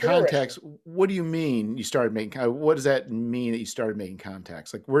start making contacts. What do you mean you started making? What does that mean that you started making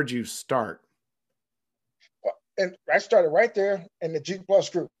contacts? Like, where'd you start? Well, and I started right there in the G Plus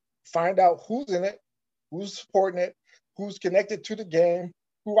group. Find out who's in it, who's supporting it, who's connected to the game,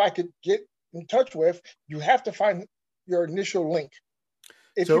 who I could get in touch with. You have to find your initial link.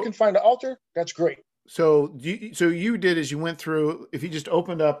 If you can find the author, that's great. So you did is you went through. If you just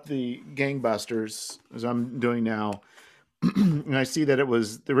opened up the Gangbusters, as I'm doing now. And I see that it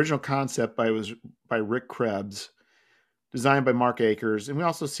was the original concept by Rick Krebs, designed by Mark Akers, and we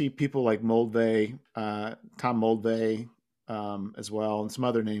also see people like Moldvay, Tom Moldvay, as well, and some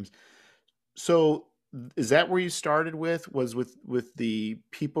other names. So, is that where you started with? Was with the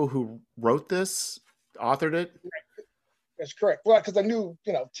people who wrote this, authored it? That's correct. Well, because I knew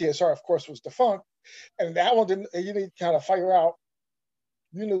TSR, of course, was defunct, and that one didn't. You need to kind of figure out.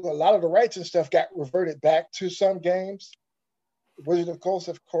 A lot of the rights and stuff got reverted back to some games. Wizard of Coast,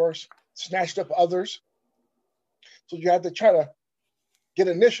 of course, snatched up others. So you had to try to get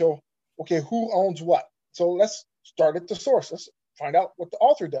initial, okay, who owns what? So let's start at the source. Let's find out what the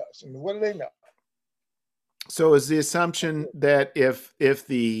author does and what do they know. So is the assumption that if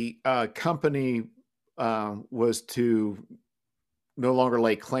the company was to no longer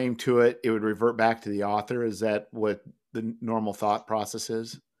lay claim to it, it would revert back to the author? Is that what the normal thought process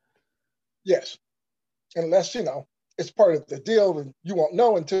is? Yes. Unless, it's part of the deal and you won't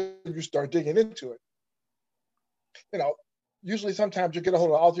know until you start digging into it. Usually sometimes you get a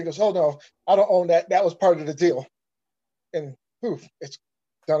hold of the author and goes, oh no, I don't own that. That was part of the deal. And poof, it's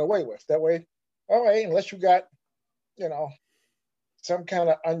done away with. That way, all right, unless you got, some kind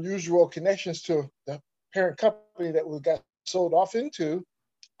of unusual connections to the parent company that we got sold off into,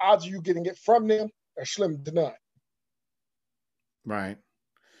 odds of you getting it from them are slim to none. Right.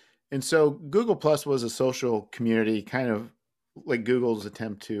 And so Google Plus was a social community, kind of like Google's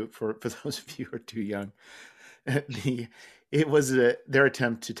attempt to, for those of you who are too young, it was their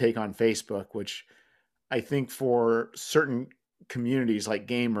attempt to take on Facebook, which I think for certain communities like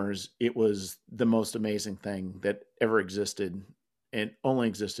gamers, it was the most amazing thing that ever existed, and only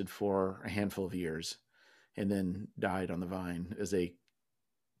existed for a handful of years and then died on the vine as they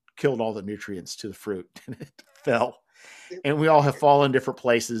killed all the nutrients to the fruit and it fell. And we all have fallen different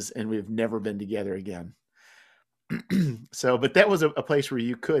places and we've never been together again. So, but that was a place where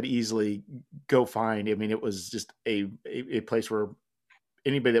you could easily go find. I mean, it was just a place where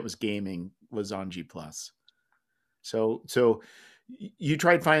anybody that was gaming was on G Plus. So you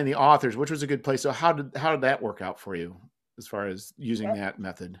tried finding the authors, which was a good place. So how did that work out for you as far as using that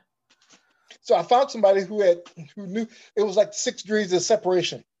method? So I found somebody who knew. It was like 6 degrees of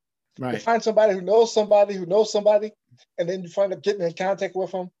separation. Right. You find somebody who knows somebody who knows somebody, and then you find up getting in contact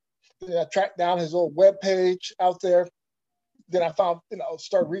with him. Then I tracked down his old webpage out there. Then I found,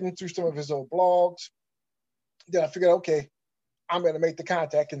 start reading through some of his old blogs. Then I figured, okay, I'm going to make the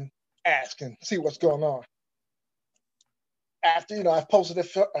contact and ask and see what's going on. After, I've posted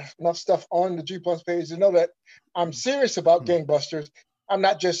enough stuff on the G Plus page to know that I'm serious about gangbusters. I'm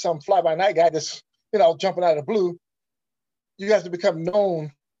not just some fly-by-night guy that's, jumping out of the blue. You have to become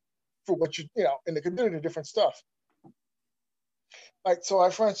known for what in the community, different stuff. Like, so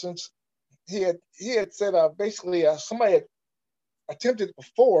for instance, he had said basically somebody had attempted it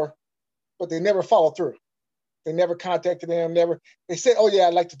before, but they never followed through. They never contacted him. They said, "Oh yeah,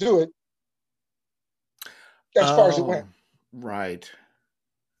 I'd like to do it." As far as it went, right?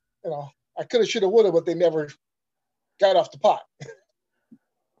 I coulda, shoulda, woulda, but they never got off the pot.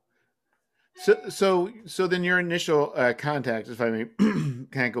 So then your initial contact, if I may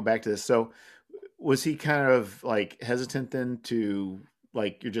kind of go back to this. So was he kind of like hesitant then to,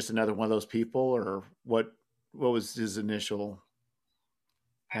 like, you're just another one of those people, or what was his initial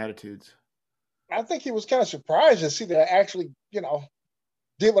attitudes? I think he was kind of surprised to see that I actually,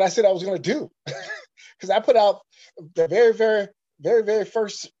 did what I said I was going to do. Because I put out the very, very, very, very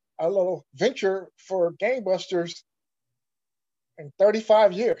first little venture for gangbusters in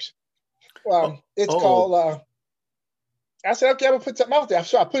 35 years. It's called, I said, okay, I'm going to put something out there.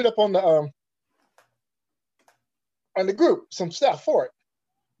 So I put it up on the group, some stuff for it.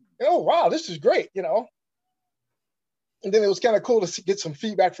 Oh, wow, this is great, And then it was kind of cool to get some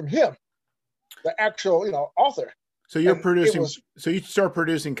feedback from him, the actual, author. So you're producing, so you start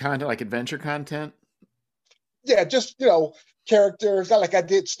producing content, like adventure content? Yeah, just, characters. Not like I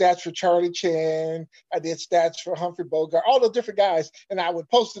did stats for Charlie Chan. I did stats for Humphrey Bogart, all the different guys. And I would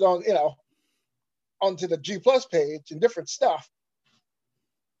post it on, onto the G Plus page and different stuff.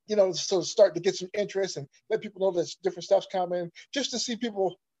 So start to get some interest and let people know that different stuff's coming, just to see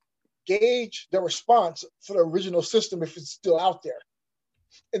people gauge the response for the original system if it's still out there.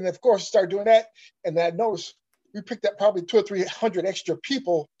 And of course, start doing that. And I noticed we picked up probably 200 or 300 extra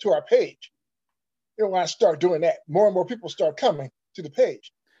people to our page. When I start doing that, more and more people start coming to the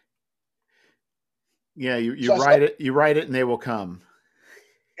page. Yeah, you write it, and they will come.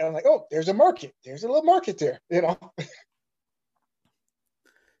 And I'm like, oh, there's a market. There's a little market there,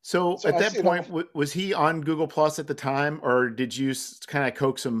 So at that point, was he on Google Plus at the time, or did you kind of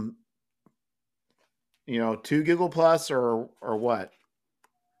coax him, to Google Plus, or what?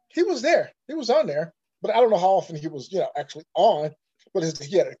 He was there. He was on there, but I don't know how often he was, actually on. But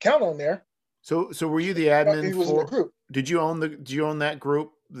he had an account on there. So were you the admin? He was in the group. Did you own that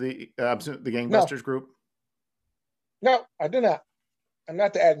group, the Gangbusters group? No, I did not. I'm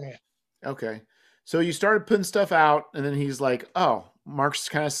not the admin. Okay. So you started putting stuff out, and then he's like, oh, Mark's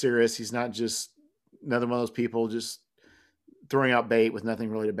kind of serious. He's not just another one of those people just throwing out bait with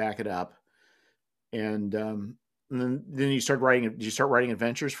nothing really to back it up. And then you start writing. Did you start writing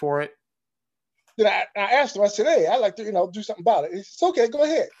adventures for it? Then I asked him, I said, hey, I'd like to, do something about it. He said, okay, go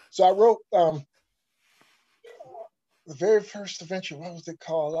ahead. So I wrote the very first adventure. What was it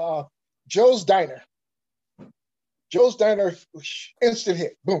called? Joe's Diner. Joe's Diner, instant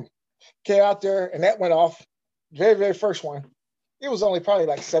hit. Boom. Came out there, and that went off. Very, very first one. It was only probably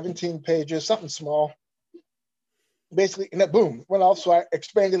like 17 pages, something small. Basically, and that boom, went off. So I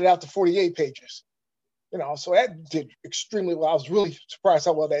expanded it out to 48 pages. So that did extremely well. I was really surprised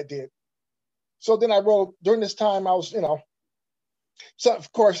how well that did. So then I wrote, during this time, I was, so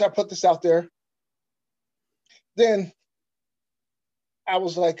of course I put this out there. Then I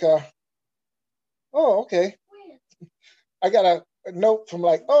was like, oh, okay. I got a note from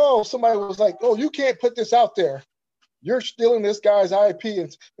somebody was like, oh, you can't put this out there. You're stealing this guy's IP.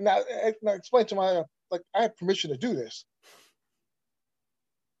 And I explained to my, I have permission to do this.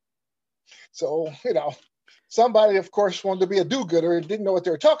 So, somebody, of course, wanted to be a do-gooder and didn't know what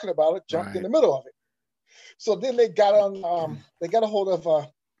they were talking about. It jumped in the middle of it. So then they got on. They got a hold of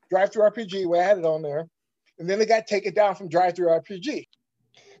DriveThruRPG, where I had it on there, and then they got taken down from DriveThruRPG.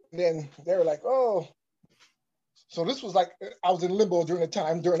 And then they were like, "Oh." So this was like I was in limbo during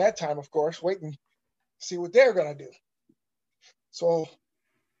that time, of course, waiting to see what they're gonna do. So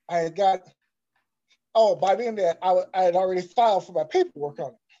I had got. Oh, by then I had already filed for my paperwork on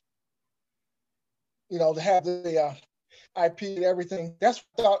it. to have the IP and everything. That's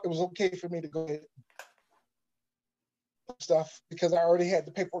what I thought it was okay for me to go ahead and stuff because I already had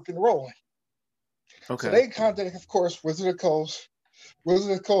the paperwork enrolling. Okay. So they contacted, of course, Wizard of the Coast.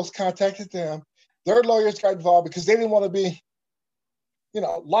 Wizard of the Coast contacted them. Their lawyers got involved because they didn't want to be,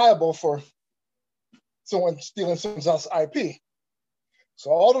 liable for someone stealing someone else's IP.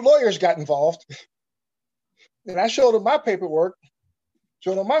 So all the lawyers got involved. And I showed them my paperwork,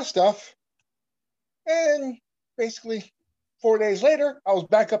 showed them my stuff. And basically 4 days later, I was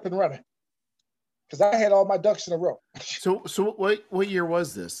back up and running because I had all my ducks in a row. So what year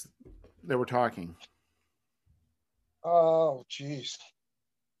was this that we're talking? Oh, geez.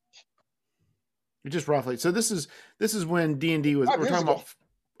 Just roughly. So this is when D&D was. We're talking about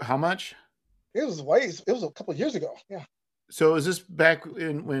how much? It was a couple of years ago. Yeah. So is this back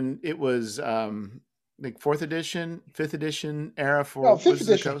when it was like 4th edition, 5th edition era for 5th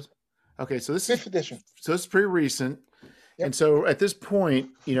edition? Okay, so this 5th edition. So it's pretty recent. Yep. And so at this point,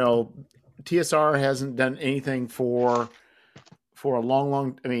 TSR hasn't done anything for a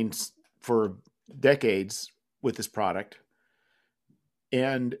long, for decades with this product.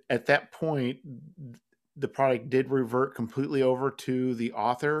 And at that point, the product did revert completely over to the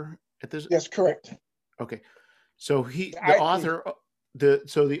author at this. Yes, correct. Okay. So the author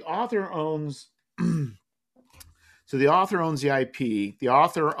owns so the author owns the IP. The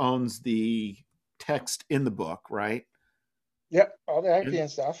author owns the text in the book, right? Yep, all the IP and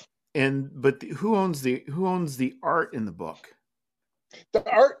stuff. But who owns the art in the book? The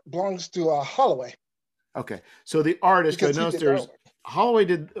art belongs to Holloway. Okay, so the artist, I noticed Holloway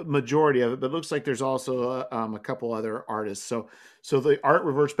did a majority of it, but it looks like there's also a couple other artists. So the art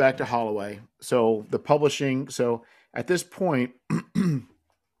reverts back to Holloway. So the publishing. So at this point,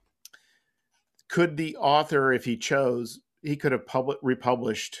 could the author, if he chose, he could have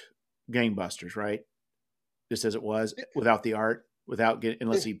republished Gangbusters, right? Just as it was, without the art,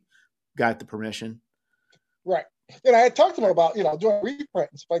 unless he got the permission. Right. And I had talked to him about, doing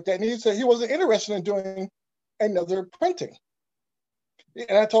reprint and stuff like that. And he said he wasn't interested in doing another printing.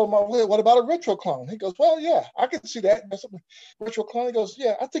 And I told him, well, what about a retro clone? He goes, well, yeah, I can see that. Retro clone. He goes,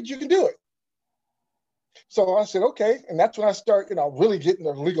 yeah, I think you can do it. So I said, okay. And that's when I start, really getting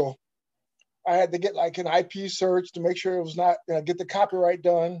the legal. I had to get like an IP search to make sure it was not, get the copyright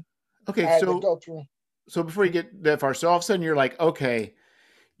done. Okay. So before you get that far, so all of a sudden you're like, okay,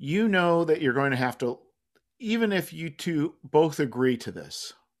 that you're going to have to, even if you two both agree to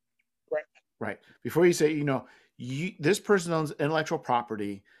this. Right. Before you say, this person owns intellectual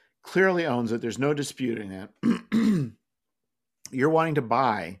property, clearly owns it. There's no disputing that. You're wanting to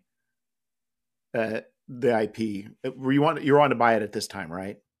buy the IP. You want to buy it at this time,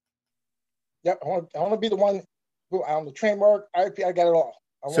 right? Yep. I want to be the one who own the trademark, IP. I got it all.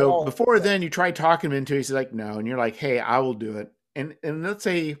 So before then, you try talking him into it. He's like, no, and you're like, hey, I will do it. And let's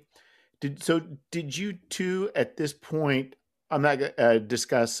say, did you two at this point? I'm not going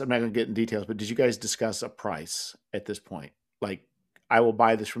to get in details, but did you guys discuss a price at this point? Like, I will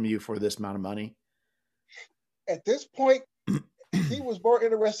buy this from you for this amount of money? At this point, he was more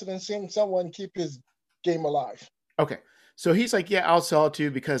interested in seeing someone keep his game alive. Okay. So he's like, yeah, I'll sell it to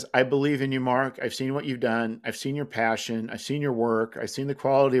you because I believe in you, Mark. I've seen what you've done. I've seen your passion. I've seen your work. I've seen the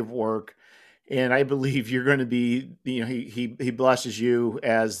quality of work. And I believe you're going to be, he blesses you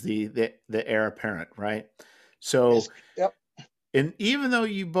as the heir apparent, right? So, yes. Yep. And even though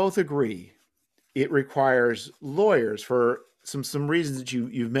you both agree, it requires lawyers for some reasons that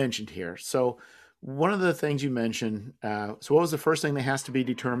you've mentioned here. So one of the things you mentioned, so what was the first thing that has to be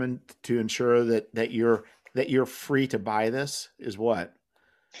determined to ensure that you're free to buy this is what?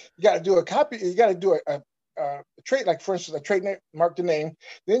 You got to do a copy. You got to do a trade, like for instance, a trade name, mark the name.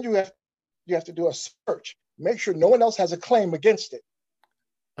 Then you have to do a search. Make sure no one else has a claim against it.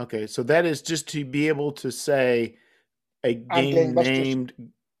 Okay, so that is just to be able to say a game named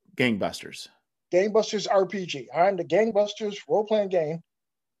Gangbusters. Gangbusters RPG. I'm the Gangbusters role-playing game.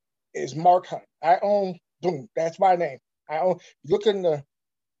 Is Mark Hunt. I own Doom. That's my name. I own. Look in the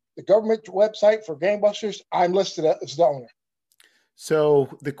government website for Gangbusters. I'm listed as the owner. So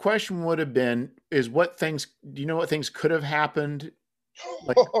the question would have been: do you know what things could have happened?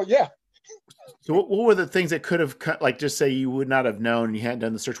 Like, oh yeah. So what were the things that could have, like, just say you would not have known and you hadn't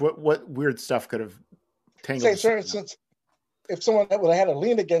done the search? What weird stuff could have tangled? Say, for instance, if someone that would have had a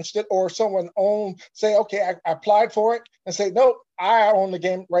lien against it, or someone say, okay, I applied for it, and say, no, I own the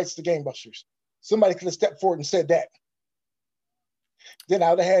game rights to Gangbusters. Somebody could have stepped forward and said that. Then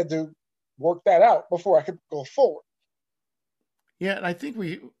I would have had to work that out before I could go forward. Yeah, and I think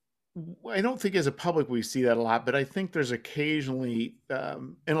I don't think as a public we see that a lot, but I think there's occasionally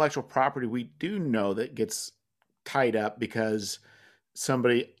intellectual property we do know that gets tied up because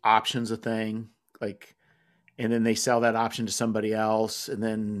somebody options a thing, like, and then they sell that option to somebody else, and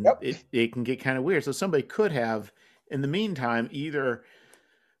then Yep. it can get kind of weird. So somebody could have, in the meantime, either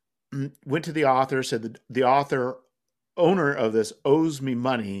went to the author, said that the author owner of this owes me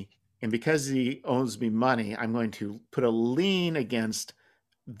money, and because he owes me money, I'm going to put a lien against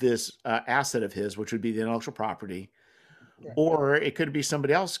this asset of his, which would be the intellectual property. Yeah. Or it could be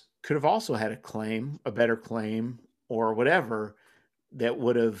somebody else could have also had a claim, a better claim, or whatever that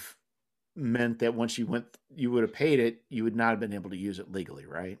would have meant that once you would have paid it, you would not have been able to use it legally,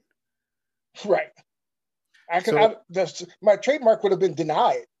 right? Right. My trademark would have been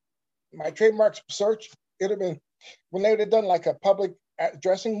denied. My trademark search, it would have been, when they would have done like a public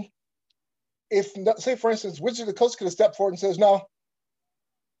addressing, if, say, for instance, Wizard of the Coast could have stepped forward and says, no,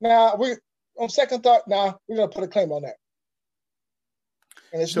 we, on second thought, we're going to put a claim on that.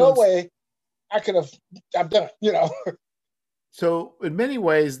 And there's no way I'm done, So in many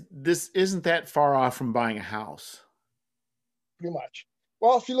ways, this isn't that far off from buying a house. Pretty much.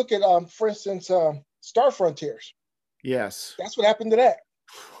 Well, if you look at, for instance, Star Frontiers. Yes. That's what happened to that.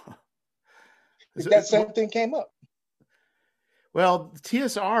 That same thing came up. Well,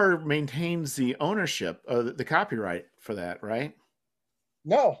 TSR maintains the ownership of the copyright for that, right?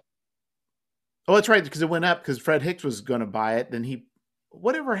 No. Oh, that's right, because it went up because Fred Hicks was going to buy it. Then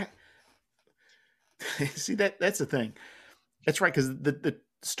see, that's the thing. That's right, because the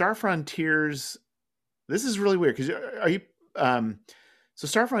Star Frontiers, this is really weird, because so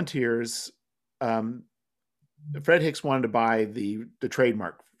Star Frontiers, Fred Hicks wanted to buy the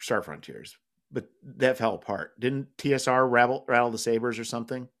trademark Star Frontiers, but that fell apart. Didn't TSR rattle the sabers or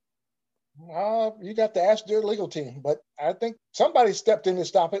something? You got to ask their legal team, but I think somebody stepped in to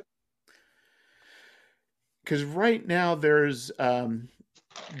stop it. Because right now there's a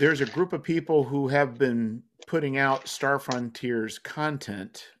group of people who have been putting out Star Frontiers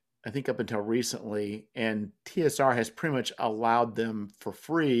content, I think up until recently, and TSR has pretty much allowed them for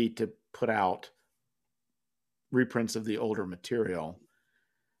free to put out reprints of the older material.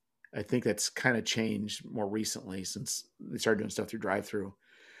 I think that's kind of changed more recently since they started doing stuff through drive-through.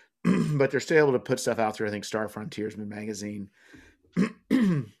 But they're still able to put stuff out through, I think, Star Frontiersman magazine.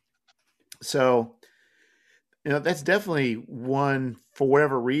 So, that's definitely one, for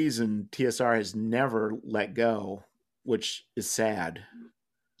whatever reason, TSR has never let go, which is sad.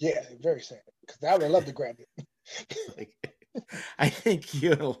 Yeah, very sad, because I would love to grab it. I think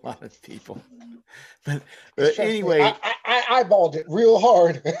you and a lot of people. But anyway, I eyeballed it real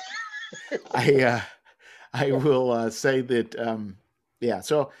hard. I will say that,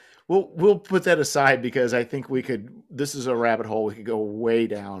 so we'll put that aside, because I think this is a rabbit hole we could go way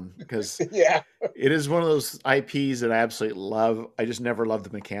down, because yeah, it is one of those IPs that I absolutely love. I just never loved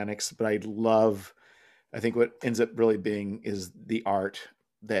the mechanics, but I think what ends up really being is the art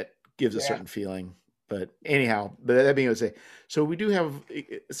that gives a certain feeling. But anyhow, that being said, so we do have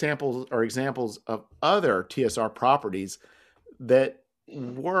samples or examples of other TSR properties that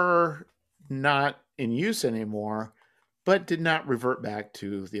were not in use anymore, but did not revert back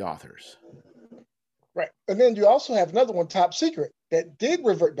to the authors. Right. And then you also have another one, Top Secret, that did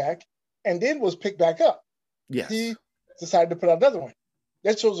revert back and then was picked back up. Yes. He decided to put out another one.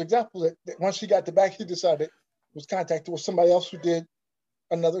 That shows examples that once he got the back, he decided was contacted with somebody else who did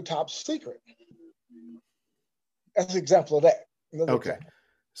another Top Secret. That's an example of that. Okay.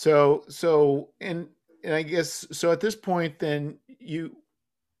 Example. So and I guess, so at this point, then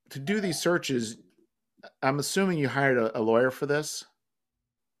to do these searches, I'm assuming you hired a lawyer for this?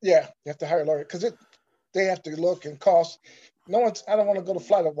 Yeah, you have to hire a lawyer, because they have to look and cost. I don't want to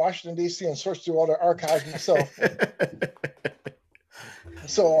fly to Washington, D.C. and search through all their archives myself.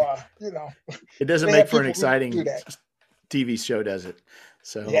 So, it doesn't make for an exciting TV show, does it?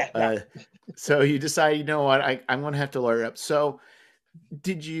 So, so you decide, you know what, I'm going to have to lawyer up. So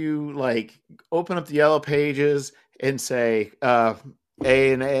did you open up the yellow pages and say,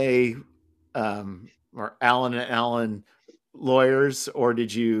 A&A, or Allen and Allen lawyers, or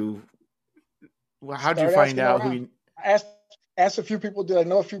did you? How did you find out who? I asked a few people. Did I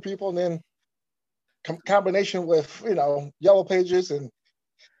know a few people? And then combination with yellow pages, and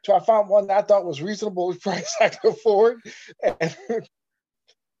so I found one that I thought was reasonable price I could afford. And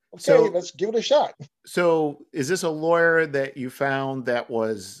let's give it a shot. So is this a lawyer that you found that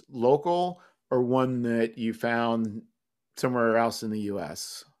was local, or one that you found somewhere else in the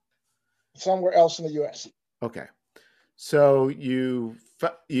U.S.? Somewhere else in the U.S. Okay. So you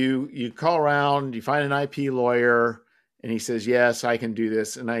call around, you find an IP lawyer, And he says, yes, I can do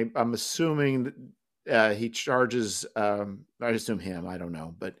this. And I'm assuming he charges, I assume him, I don't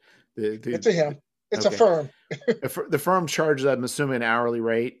know, but it's a him. It's okay. a firm. The firm charges, I'm assuming, an hourly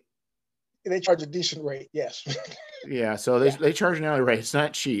rate. They charge a decent rate, yes. Yeah, so they charge an hourly rate. It's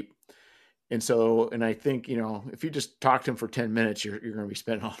not cheap. And so, and I think, if you just talk to him for 10 minutes, you're going to be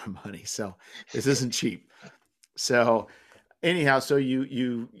spending a lot of money. So this isn't cheap. So anyhow, so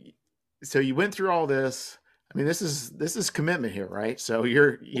you went through all this. I mean, this is commitment here, right? So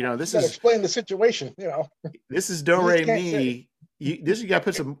this is explain the situation, this is do re mi. You got to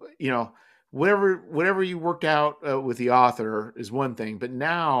put some, whatever you worked out with the author is one thing, but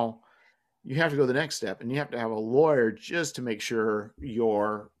now you have to go the next step, and you have to have a lawyer just to make sure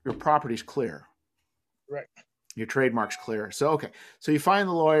your property's clear. Right. Your trademark's clear. So, okay. So you find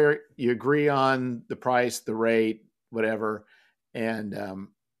the lawyer, you agree on the price, the rate, whatever. And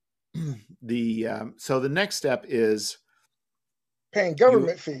so the next step is paying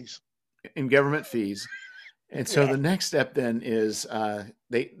government fees. In government fees. And so the next step then is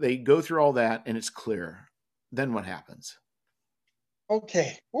they go through all that and it's clear. Then what happens?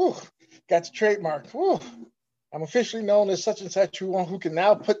 Okay. Woo. Got the trademark. Woo. I'm officially known as such and such who can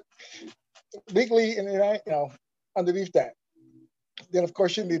now put legally underneath that. Then of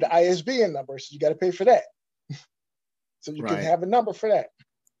course you need the ISBN number, so you got to pay for that. So you can have a number for that.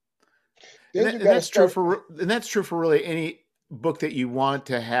 Then that's true for really any book that you want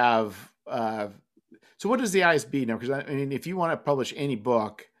to have. So what does the ISBN number? Because I mean, if you want to publish any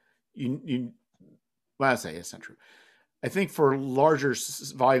book, I say it's not true. I think for larger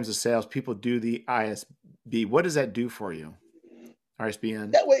volumes of sales, people do the ISB. What does that do for you? ISBN.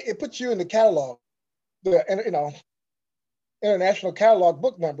 That way, it puts you in the catalog, the international catalog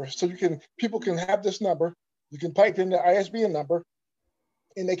book number. So people can have this number. You can type in the ISBN number,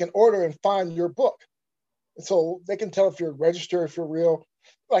 and they can order and find your book. And so they can tell if you're registered, if you're real.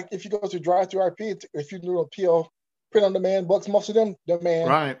 Like if you go through DriveThruRP, if you do a PO, print on demand books, most of them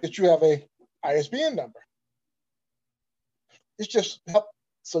demand that you have a ISBN number. It's just help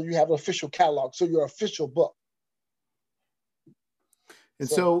so you have an official catalog, so your official book. And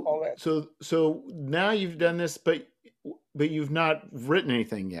so now you've done this, but you've not written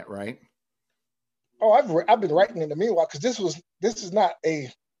anything yet, right? Oh, I've been writing in the meanwhile, because this is not a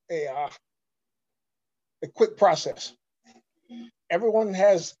quick process. Everyone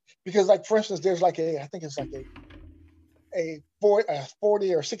has, because like for instance, there's like I think it's like a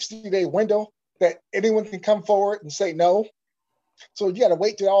 40 or 60-day window that anyone can come forward and say no. So you got to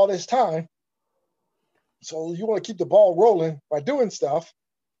wait till all this time. So you want to keep the ball rolling by doing stuff,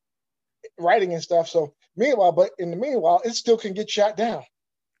 writing and stuff. So but in the meanwhile, it still can get shot down.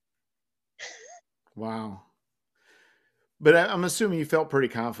 Wow. But I'm assuming you felt pretty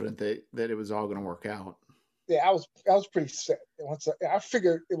confident that it was all going to work out. Yeah, I was pretty set. I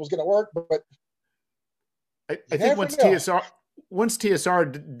figured it was going to work, but I think once TSR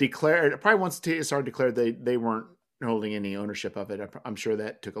declared they weren't holding any ownership of it, I'm sure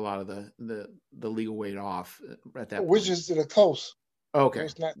that took a lot of the legal weight off at that point. Wizards of the Coast. Okay.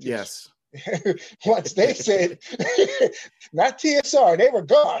 Yes. Once they said, not TSR, they were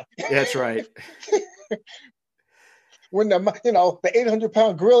gone. That's right. When the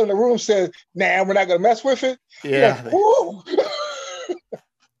 800-pound gorilla in the room said, "Nah, we're not gonna mess with it." Yeah. Like, woo!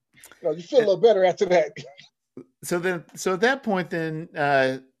 You feel a little better after that. So at that point, then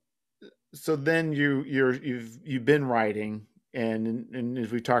you've been writing, and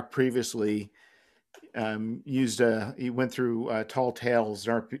as we talked previously, you went through Tall Tales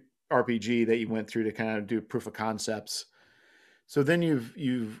RPG that you went through to kind of do proof of concepts. So then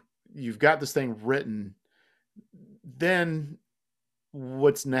you've got this thing written. Then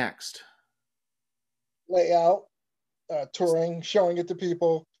what's next? Layout, touring, showing it to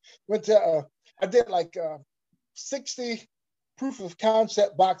people. I did like 60 proof of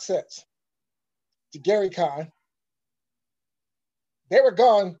concept box sets to Gary Con. They were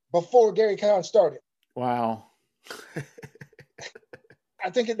gone before Gary Con started. Wow.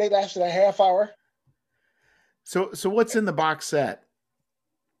 I think they lasted a half hour. So what's in the box set?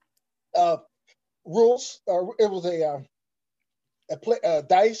 Rules. It was a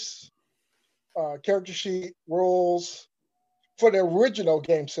dice, character sheet, rules for the original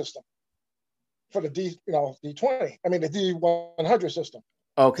game system, for the D20. I mean the D100 system.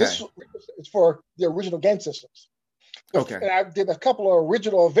 Okay. This is for the original game systems. Okay. And I did a couple of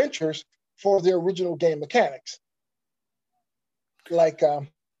original adventures for the original game mechanics, like A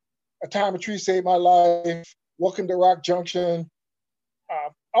Time a Tree Saved My Life, Welcome to Rock Junction.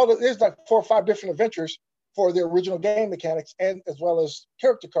 There's like 4 or 5 different adventures for the original game mechanics, and as well as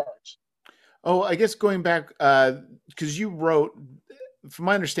character cards. Oh, I guess going back, because you wrote, from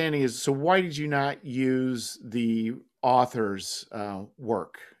my understanding is, so why did you not use the author's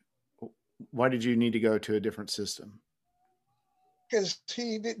work? Why did you need to go to a different system? Because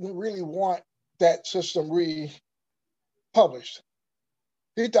he didn't really want that system republished.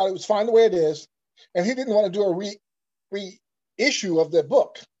 He thought it was fine the way it is, and he didn't want to do a reissue of the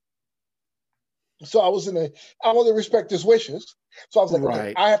book. So I wanted to respect his wishes. So I was like, okay,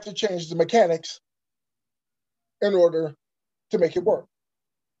 Right. I have to change the mechanics in order to make it work.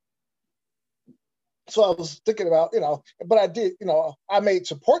 So I was thinking about, but I did, I made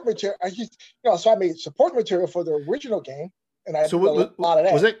support material. So I made support material for the original game, and I So did a lot of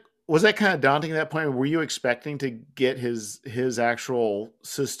that. was that kind of daunting at that point? Were you expecting to get his actual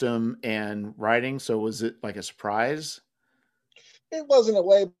system and writing? So was it like a surprise? It wasn't a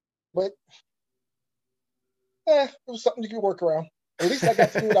way, but it was something you could work around. At least I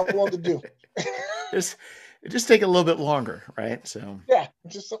got to do what I wanted to do. just take a little bit longer, right? So yeah,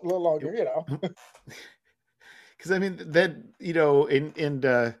 just a little longer, Because I mean that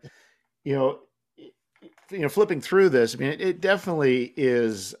flipping through this, I mean it definitely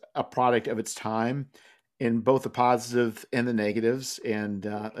is a product of its time in both the positive and the negatives, and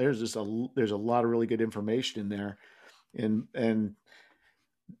there's a lot of really good information in there, and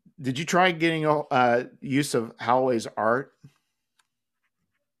did you try getting use of Holloway's art?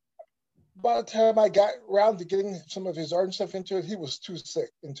 By the time I got around to getting some of his art and stuff into it, he was too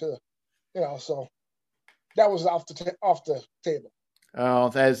sick so that was off the table. Oh,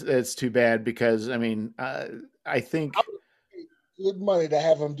 that's too bad, because I mean, I think I would pay good money to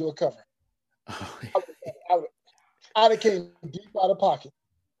have him do a cover. Oh, I'd have came deep out of pocket.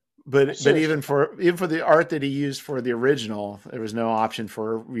 but even for the art that he used for the original, there was no option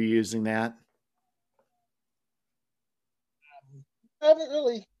for reusing that. I haven't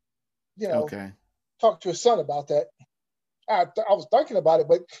really, Okay. talked to his son about that. I was thinking about it,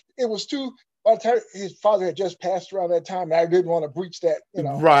 but it was too. By the time his father had just passed around that time, and I didn't want to breach that.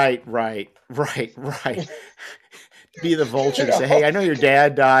 Right. Be the vulture to say, "Hey, I know your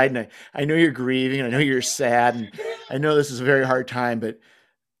dad died, and I know you're grieving, and I know you're sad, and I know this is a very hard time, but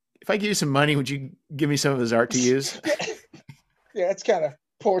if I give you some money, would you give me some of his art to use?" Yeah, it's kind of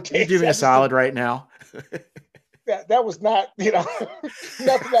poor taste. You're doing a solid right now. That was not, nothing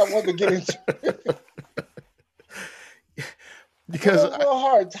I wanted to get into. Because it was a little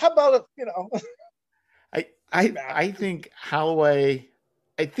hard. How about I think Holloway,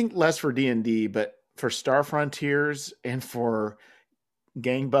 I think less for D&D, but for Star Frontiers and for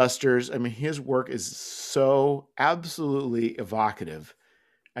Gangbusters, I mean, his work is so absolutely evocative.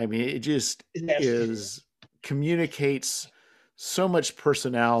 I mean, it just communicates so much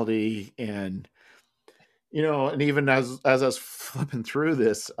personality, and and even as I was flipping through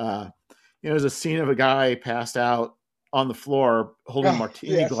this, there's a scene of a guy passed out on the floor holding a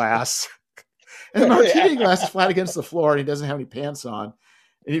martini glass, and the martini glass is flat against the floor, and he doesn't have any pants on,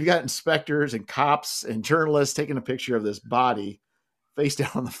 and you've got inspectors and cops and journalists taking a picture of this body face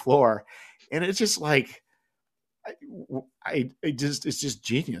down on the floor, and it's just like, it's just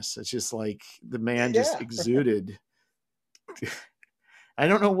genius. It's just like the man just exuded. I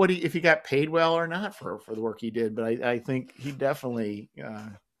don't know if he got paid well or not for the work he did, but I think he definitely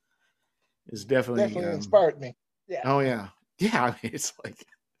is definitely inspired me. Yeah. Oh yeah. I mean, it's like,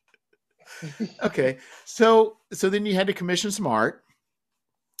 okay. So then you had to commission some art.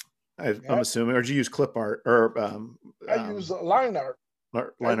 I'm assuming, or did you use clip art or I use line art.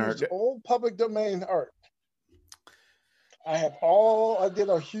 Line art. Old public domain art. I did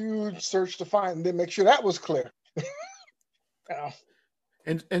a huge search to find and then make sure that was clear.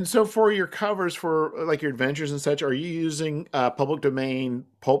 And so for your covers for like your adventures and such, are you using public domain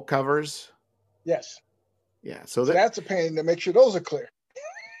pulp covers? Yes. Yeah. So that's a pain to make sure those are clear.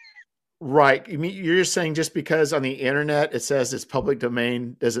 Right. You're just saying just because on the internet it says it's public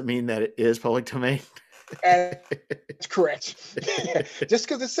domain doesn't mean that it is public domain? That's correct. Just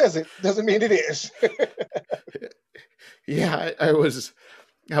because it says it doesn't mean it is. Yeah, I was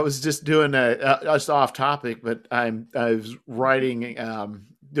just doing just off topic, but I was writing,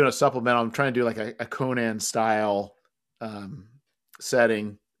 doing a supplemental. I'm trying to do like a Conan style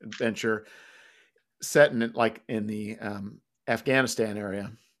setting adventure set in the Afghanistan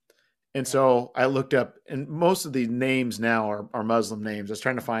area. And so I looked up, and most of the names now are Muslim names. I was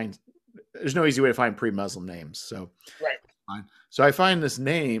trying to find, there's no easy way to find pre-Muslim names. So, right. So I find this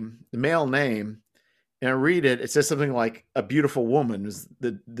name, the male name, and I read it. It says something like "a beautiful woman" is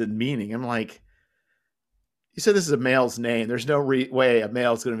the meaning. I'm like, you said this is a male's name. There's no way a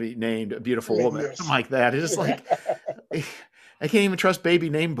male's going to be named a beautiful woman. Something like that. It's just like, I can't even trust baby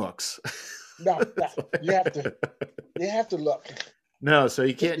name books. No, no. You have to look. No, so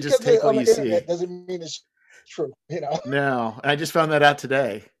you can't Because just take what on you the see. internet doesn't mean it's true, No, I just found that out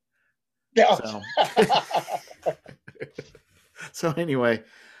today. Yeah. So, so anyway,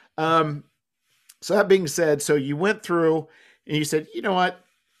 so that being said, so you went through and you said, you know what?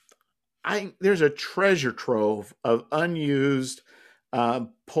 There's a treasure trove of unused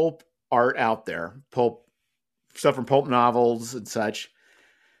pulp art out there, pulp stuff from pulp novels and such.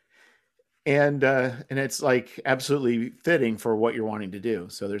 And it's like absolutely fitting for what you're wanting to do.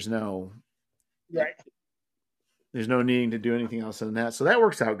 So there's no Right. There's no needing to do anything else than that. So that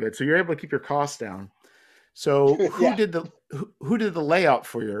works out good. So you're able to keep your costs down. So who Yeah. did the layout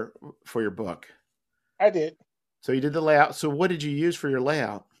for your book? I did. So you did the layout. So what did you use for your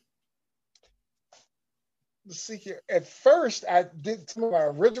layout? Let's see here. At first, I did some of my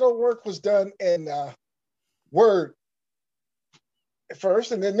original work was done in Word at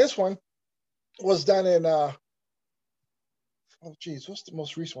first, and then this one was done in oh geez, what's the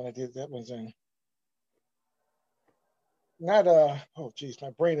most recent one I did? That one's in not oh geez, my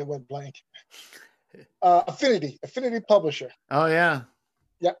brain went blank. Affinity Publisher. Oh yeah.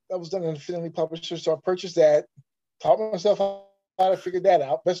 Yeah, that was done in Affinity Publisher. So I purchased that, taught myself how to figure that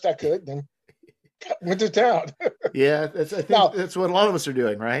out best I could, then went to town. Yeah, I think that's what a lot of us are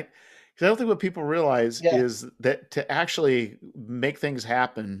doing, right? Because I don't think what people realize is that to actually make things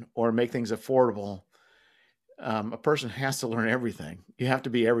happen or make things affordable, a person has to learn everything. You have to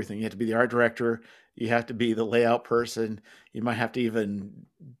be everything. You have to be the art director. You have to be the layout person. You might have to even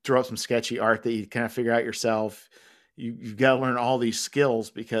draw up some sketchy art that you kind of figure out yourself. You've got to learn all these skills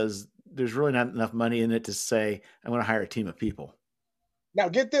because there's really not enough money in it to say, I'm going to hire a team of people. Now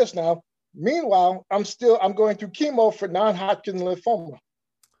get this now. Meanwhile, I'm going through chemo for non-Hodgkin lymphoma.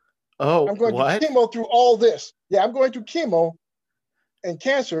 Oh, I'm going what? through chemo through all this. Yeah, I'm going through chemo and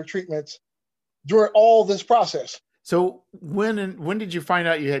cancer treatments during all this process. So when did you find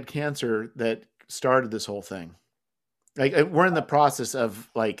out you had cancer that started this whole thing? Like we're in the process of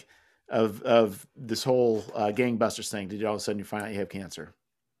this whole gangbusters thing. Did you all of a sudden you find out you have cancer?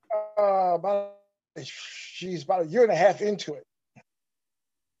 About a year and a half into it.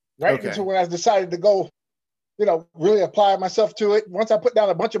 Right Okay. into when I decided to go, really apply myself to it. Once I put down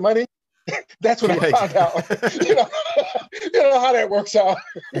a bunch of money, that's when I found out. you know how that works out.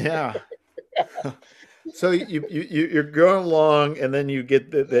 Yeah. So you're going along, and then you get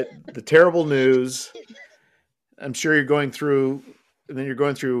the terrible news. I'm sure you're going through, and then if you're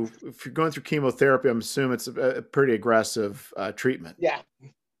going through chemotherapy, I'm assuming it's a pretty aggressive treatment. Yeah,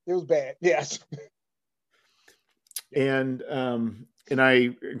 it was bad. Yes. And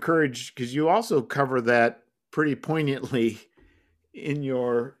I encourage, because you also cover that pretty poignantly in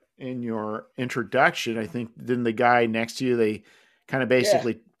your introduction. I think then the guy next to you, they kind of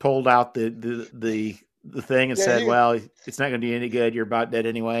basically pulled out the thing and said, well, it's not going to do any good. You're about dead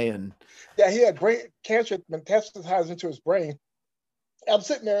anyway. And he had brain cancer metastasized into his brain. I'm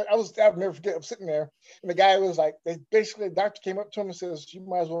sitting there. I'll never forget. I'm sitting there, and the guy was like, the doctor came up to him and says, you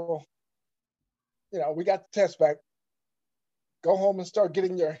might as well, we got the test back. Go home and start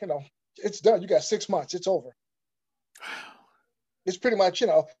getting your, it's done. You got 6 months. It's over. It's pretty much,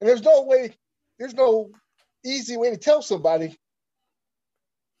 and there's no easy way to tell somebody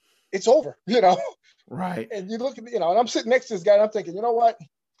it's over, Right. And you look at, and I'm sitting next to this guy and I'm thinking, you know what?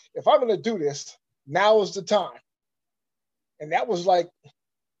 If I'm going to do this, now is the time. And that was like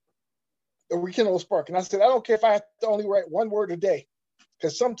the rekindle spark. And I said, I don't care if I have to only write one word a day,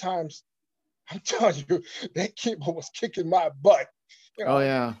 because sometimes I'm telling you, that chemo was kicking my butt. Oh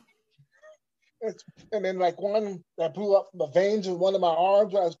yeah. And then like one that blew up the veins in one of my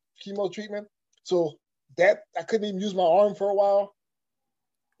arms when I was chemo treatment. So that I couldn't even use my arm for a while.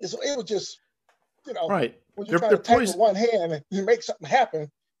 And so it was just, right. When you're trying to type with one hand and you make something happen.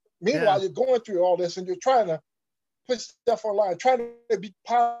 Meanwhile, you're going through all this and you're trying to put stuff online, trying to be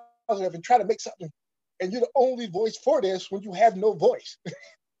positive and try to make something. And you're the only voice for this when you have no voice.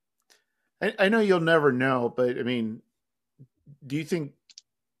 I know you'll never know, but I mean, do you think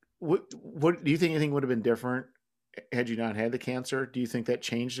what do you think anything would have been different had you not had the cancer? Do you think that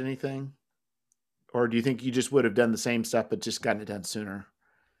changed anything? Or do you think you just would have done the same stuff but just gotten it done sooner?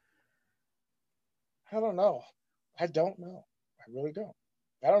 I don't know. I don't know. I really don't.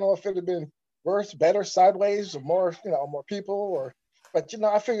 I don't know if it would have been worse, better, sideways, or more, more people, but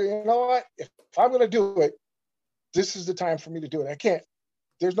I figure, you know what? If I'm going to do it, this is the time for me to do it. I can't.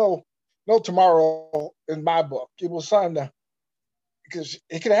 There's no tomorrow in my book. It was time to, because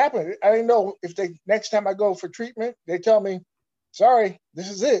it could happen. I didn't know if next time I go for treatment, they tell me, sorry, this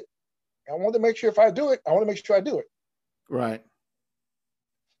is it. I want to make sure if I do it, I want to make sure I do it. Right.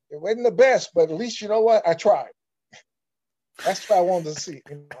 It wasn't the best, but at least you know what? I tried. That's what I wanted to see.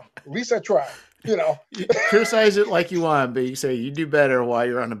 You know? At least I tried. You know, you criticize it like you want, but you say you do better while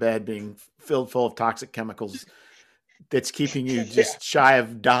you're on a bed being filled full of toxic chemicals that's keeping you just shy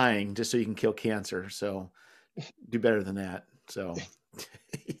of dying just so you can kill cancer. So do better than that. So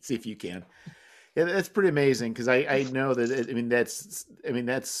see if you can. Yeah, that's pretty amazing because I know that that's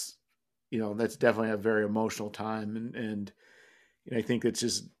that's definitely a very emotional time and I think it's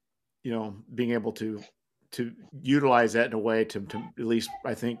just being able to utilize that in a way to at least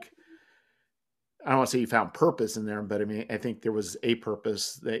I think I don't want to say you found purpose in there, but I mean I think there was a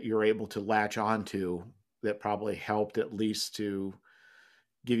purpose that you're able to latch onto that probably helped at least to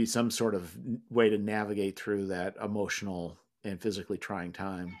give you some sort of way to navigate through that emotional and physically trying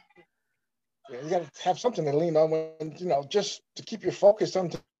time. Yeah, you got to have something to lean on when just to keep your focus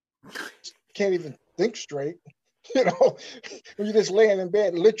on. Can't even think straight. When you're just laying in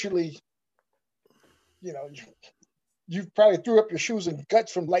bed, literally, you probably threw up your shoes and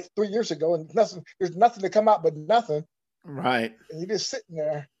guts from like 3 years ago, and there's nothing to come out but nothing. Right. And you're just sitting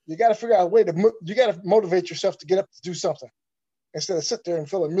there. You got to figure out a way you got to motivate yourself to get up to do something instead of sit there and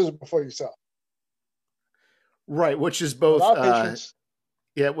feeling miserable for yourself. Right. Which is both,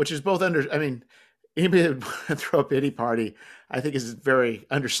 which is both I mean, anybody that would throw a pity party, I think is very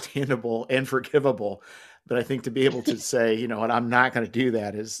understandable and forgivable. But I think to be able to say, you know what, I'm not going to do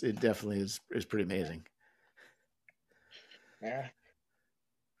that it definitely is pretty amazing. Yeah.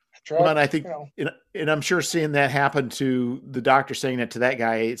 Well, and I think, and I'm sure seeing that happen to the doctor saying that to that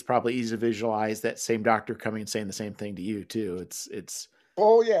guy, it's probably easy to visualize that same doctor coming and saying the same thing to you too. It's.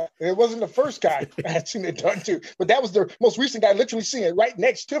 Oh yeah, it wasn't the first guy I had seen it done to, but that was the most recent guy. Literally seeing it right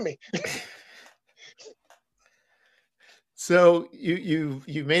next to me. So you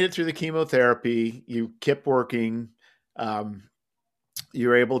made it through the chemotherapy. You kept working. You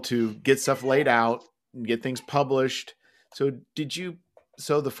were able to get stuff laid out and get things published. So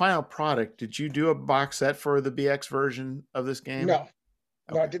the final product, did you do a box set for the BX version of this game? No, okay.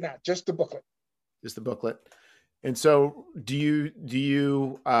 No, I did not. Just the booklet. Just the booklet. And so do you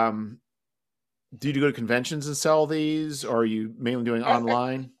go to conventions and sell these, or are you mainly doing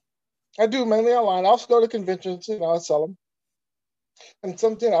online? I do mainly online. I also go to conventions, I sell them. And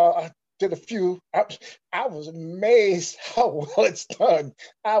something I did a few. I was amazed how well it's done.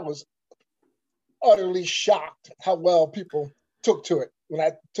 I was utterly shocked how well people took to it when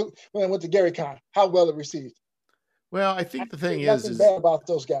I went to GaryCon. How well it received. Well, I think the thing is bad about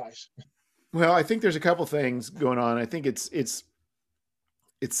those guys. Well, I think there's a couple things going on. I think it's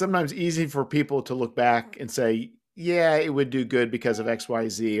sometimes easy for people to look back and say, yeah, it would do good because of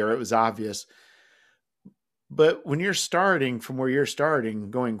XYZ, or it was obvious. But when you're starting from where you're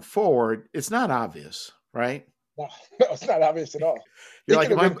starting going forward, it's not obvious, right? No, it's not obvious at all. You're it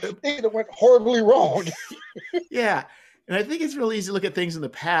could have went horribly wrong. Yeah. And I think it's really easy to look at things in the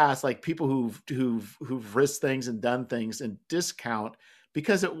past, like people who've risked things and done things and discount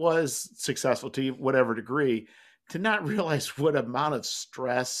because it was successful to whatever degree, to not realize what amount of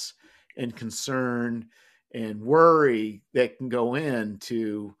stress and concern and worry that can go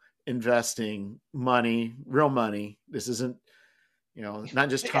into investing money, real money. This isn't, not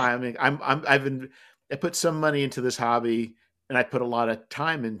just time. I put some money into this hobby and I put a lot of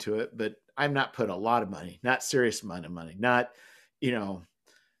time into it, but I'm not put a lot of money, not serious amount of money, not, write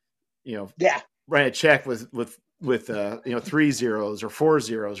a check with 3 zeros or 4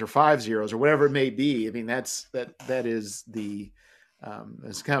 zeros or 5 zeros or whatever it may be. I mean, that is the,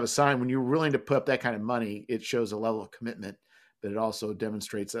 it's kind of a sign when you're willing to put up that kind of money, it shows a level of commitment, but it also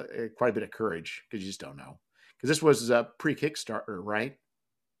demonstrates quite a bit of courage because you just don't know. Because this was a pre-Kickstarter, right?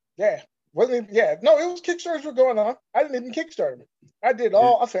 Yeah. No, it was Kickstarters were going on. I didn't even Kickstarter it. I did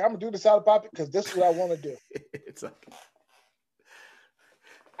all. I said, I'm going to do this out of pocket because this is what I want to do. It's like,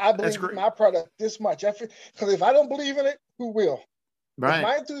 I believe in my product this much. Because if I don't believe in it, who will? Right. If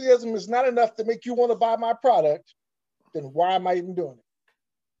my enthusiasm is not enough to make you want to buy my product, then why am I even doing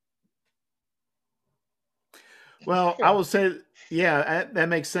it? Well, I will say, that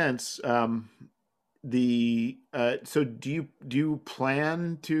makes sense. So do you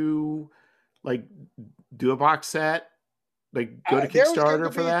plan to do a box set, go to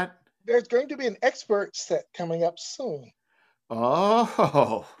Kickstarter for that? There's going to be an expert set coming up soon.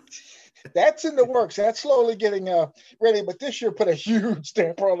 Oh, that's in the works. That's slowly getting ready, but this year put a huge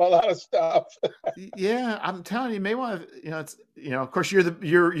stamp on a lot of stuff. Yeah, I'm telling you, you may want to, of course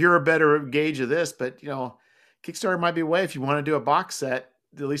you're a better gauge of this, but Kickstarter might be a way if you want to do a box set,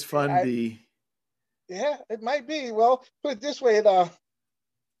 at least fund the. Yeah, it might be. Well, put it this way, it,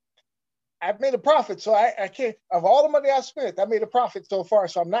 I've made a profit, so I can't. Of all the money I spent, I made a profit so far.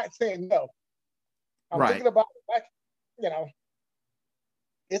 So I'm not saying no. I'm thinking about it, like, you know,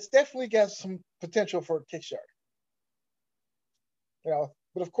 it's definitely got some potential for a Kickstarter. You know,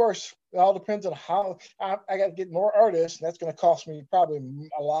 but of course, it all depends on how I got to get more artists, and that's going to cost me probably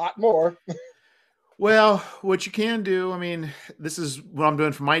a lot more. Well, what you can do, I mean, this is what I'm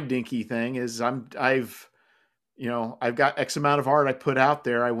doing for my dinky thing is I've got X amount of art I put out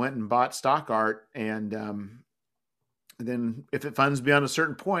there. I went and bought stock art, and then if it funds beyond a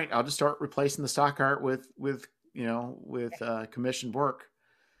certain point, I'll just start replacing the stock art with commissioned work,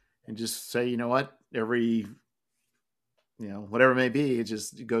 and just say, you know what, every, whatever it may be,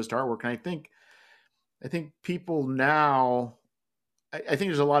 it goes to artwork. And I think people now, I think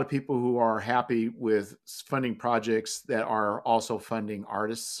there's a lot of people who are happy with funding projects that are also funding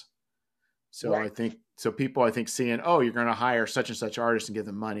artists. So right. People seeing, oh, you're going to hire such and such artists and give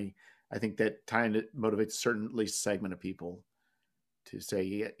them money. I think that kind of motivates a certain, at least, segment of people to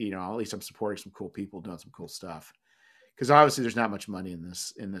say, at least I'm supporting some cool people doing some cool stuff. Because obviously there's not much money in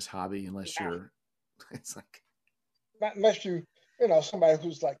this hobby unless it's like, not unless you somebody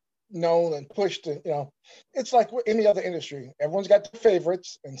who's like known and pushed to, it's like any other industry. Everyone's got their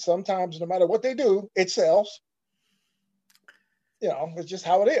favorites, and sometimes no matter what they do, it sells. It's just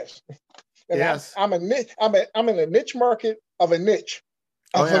how it is. And yes. I'm in a niche market of a niche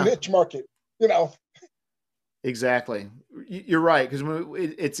of a niche market, Exactly. You're right. Because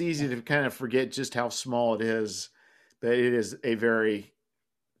it's easy to kind of forget just how small it is, but it is a very,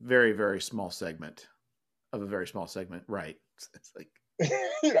 very, very small segment of a very small segment. Right. It's like,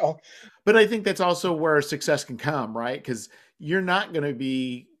 but I think that's also where success can come, right? Because you're not going to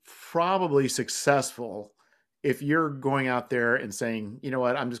be probably successful if you're going out there and saying, you know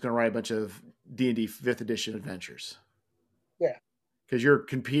what, I'm just going to write a bunch of D&D 5th edition adventures. Yeah. Because you're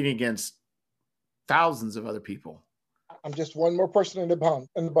competing against thousands of other people. I'm just one more person in the bundle.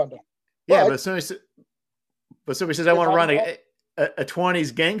 Yeah, but somebody says, I want to run a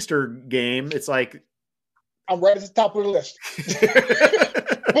 20s gangster game. It's like, I'm right at the top of the list.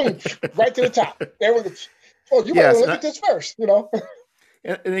 Boom, right to the top. There we go. Oh, you better look at this first,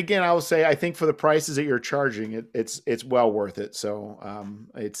 And again, I will say, I think for the prices that you're charging, it's well worth it. So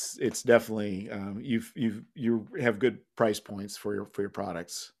it's definitely you have good price points for your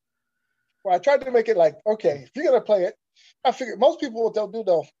products. Well, I tried to make it like, okay, if you're gonna play it, I figured most people what they'll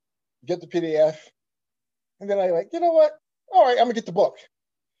get the PDF, and then I like, you know what? All right, I'm gonna get the book.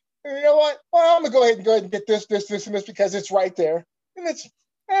 And you know what? Well, I'm gonna go ahead and get this, and this because it's right there, and it's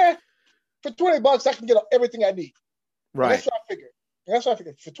for $20 I can get everything I need. Right. And that's what I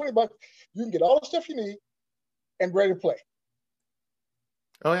figured. For $20, you can get all the stuff you need and ready to play.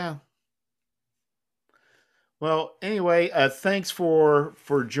 Oh yeah. Well, anyway, thanks for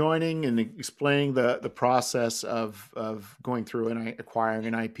joining and explaining the process of going through and acquiring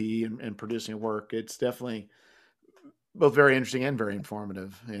an IP and producing a work. It's definitely both very interesting and very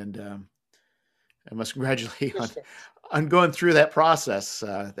informative. And I must congratulate you on going through that process.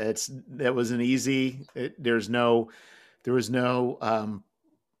 That wasn't easy. There was no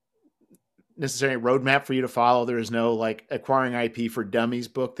necessary roadmap for you to follow. There was no like acquiring IP for dummies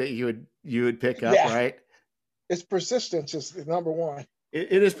book that you would pick up, right? It's persistence is number one.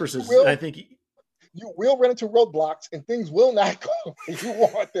 It is persistence. I think you will run into roadblocks and things will not go where you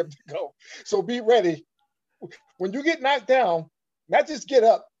want them to go. So be ready. When you get knocked down, not just get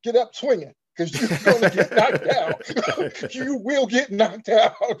up swinging, because you're going to get knocked down. You will get knocked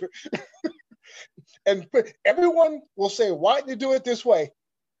down. And everyone will say, why didn't you do it this way?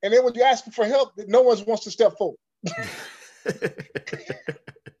 And then when you ask for help, no one wants to step forward.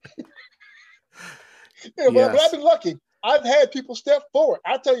 But I've been lucky. I've had people step forward.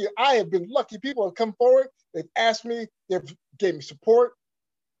 I tell you, I have been lucky. People have come forward. They've asked me. They've gave me support.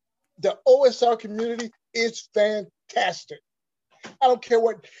 The OSR community is fantastic. I don't care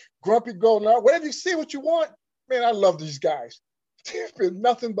what grumpy golden are. Whatever you see what you want, man, I love these guys. It's been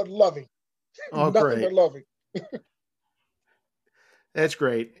nothing but loving. Oh, nothing great. but loving. That's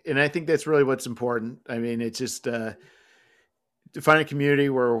great. And I think that's really what's important. I mean, it's just to find a community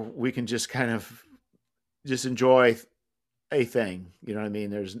where we can just kind of just enjoy a thing. You know what I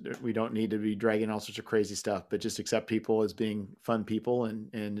mean? We don't need to be dragging all sorts of crazy stuff, but just accept people as being fun people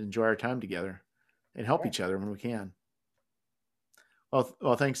and enjoy our time together and help each other when we can.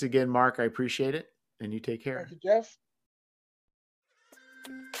 Well, thanks again, Mark. I appreciate it. And you take care. Thank you, Jeff.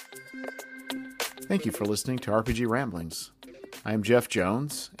 Thank you for listening to RPG Ramblings. I am Jeff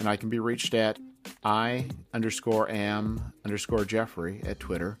Jones, and I can be reached at I_am_Jeffrey at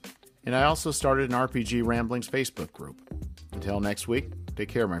Twitter. And I also started an RPG Ramblings Facebook group. Until next week, take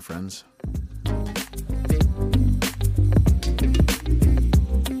care, my friends.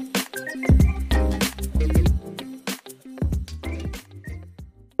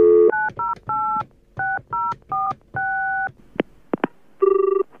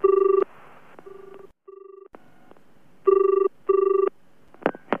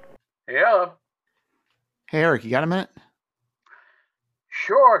 Hey, Eric, you got a minute?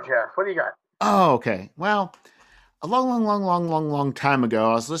 Sure, Jeff. What do you got? Oh, okay. Well, a long time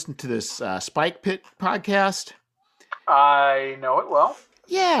ago, I was listening to this Spike Pit podcast. I know it well.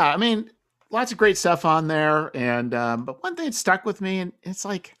 Yeah, I mean, lots of great stuff on there, and but one thing that stuck with me, and it's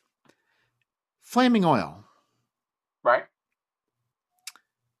like flaming oil. Right.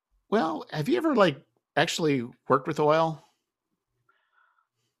 Well, have you ever like actually worked with oil?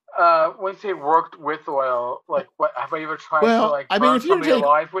 When you say worked with oil, like what have I ever tried Well, to like I mean, burn if you somebody take-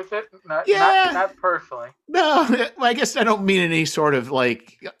 alive with it? Yeah. Not personally. No, I guess I don't mean any sort of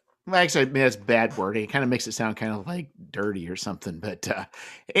like. Actually, I mean, that's bad wording. It kind of makes it sound kind of like dirty or something. But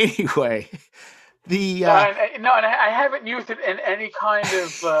anyway, the and I haven't used it in any kind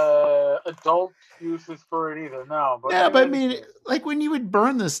of adult uses for it either. No, but yeah, but I mean, like when you would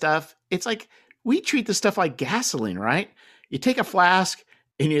burn this stuff, it's like we treat this stuff like gasoline, right? You take a flask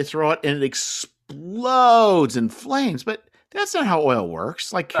and you throw it, and it explodes in flames. But that's not how oil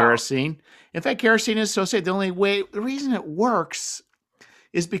works. Like kerosene. In fact, kerosene is associated. The reason it works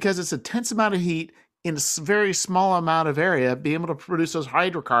is because it's a tense amount of heat in a very small amount of area, being able to produce those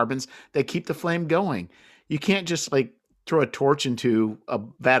hydrocarbons that keep the flame going. You can't just like throw a torch into a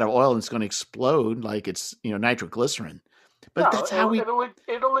vat of oil and it's going to explode like it's nitroglycerin. But that's how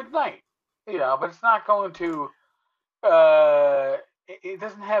it'll ignite, but it's not going to. It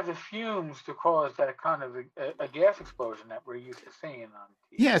doesn't have the fumes to cause that kind of a gas explosion that we're used to seeing on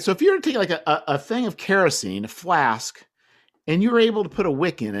TV. Yeah, so if you were to take like a thing of kerosene, a flask, and you're able to put a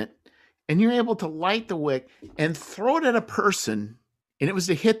wick in it, and you're able to light the wick and throw it at a person, and it was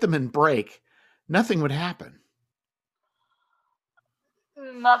to hit them and break, nothing would happen.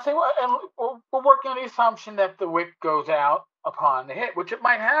 Nothing. And we're working on the assumption that the wick goes out upon the hit, which it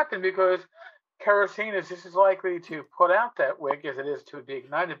might happen because kerosene is just as likely to put out that wick as it is to be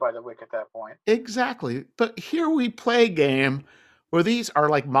ignited by the wick at that point. Exactly. But here we play a game where these are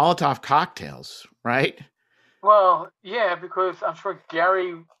like Molotov cocktails, right? Well, yeah, because I'm sure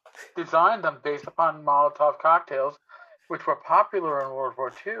Gary designed them based upon Molotov cocktails, which were popular in World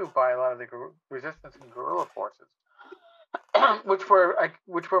War II by a lot of the resistance and guerrilla forces, which were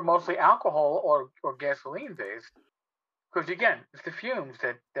mostly alcohol or gasoline based. Because again, it's the fumes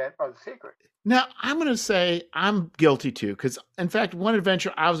that are the secret. Now, I'm going to say I'm guilty too, because in fact, one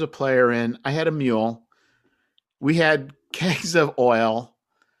adventure I was a player in, I had a mule. We had kegs of oil.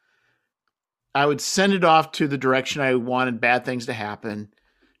 I would send it off to the direction I wanted bad things to happen,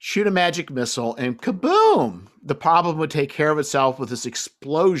 shoot a magic missile, and kaboom! The problem would take care of itself with this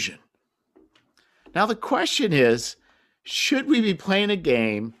explosion. Now, the question is, should we be playing a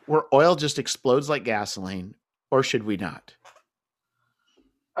game where oil just explodes like gasoline, or should we not?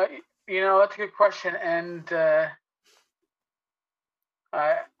 That's a good question. And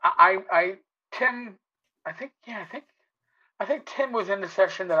I think Tim was in the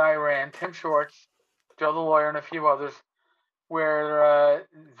session that I ran, Tim Shorts, Joe the lawyer, and a few others, where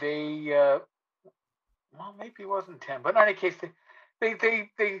well, maybe it wasn't Tim, but in any case,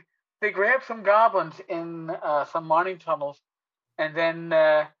 they grabbed some goblins in some mining tunnels, and then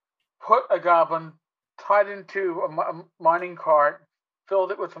put a goblin tied into a mining cart,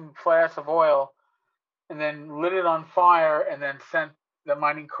 filled it with some flasks of oil, and then lit it on fire, and then sent the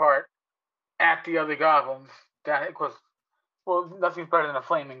mining cart at the other goblins. Because, well, nothing's better than a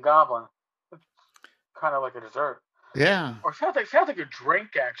flaming goblin. It's kind of like a dessert. Yeah. Or sounds like a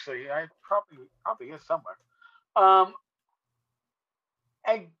drink, actually. I probably is somewhere.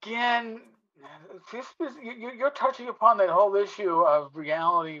 Again, you're touching upon that whole issue of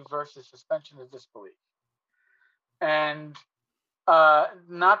reality versus suspension of disbelief. And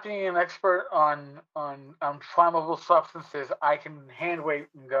not being an expert on flammable substances, I can hand wave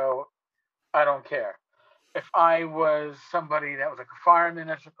and go, I don't care. If I was somebody that was like a fireman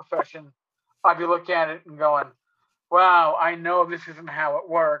as a profession, I'd be looking at it and going, wow, I know this isn't how it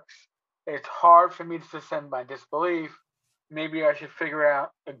works. It's hard for me to suspend my disbelief. Maybe I should figure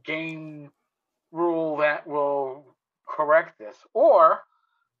out a game rule that will correct this. Or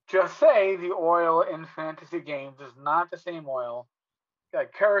just say the oil in fantasy games is not the same oil,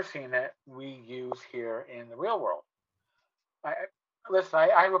 like kerosene, that we use here in the real world. I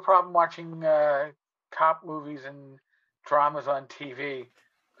have a problem watching cop movies and dramas on TV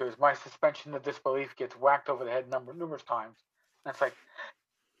because my suspension of disbelief gets whacked over the head numerous times. And it's like,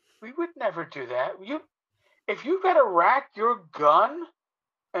 we would never do that. If you've got to rack your gun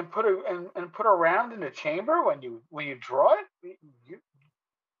and put a round in the chamber when you draw it,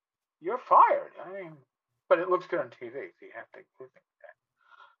 you're fired. I mean, but it looks good on TV, so you have to do that.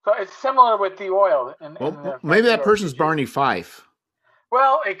 So it's similar with the oil. Maybe that person's Barney Fife.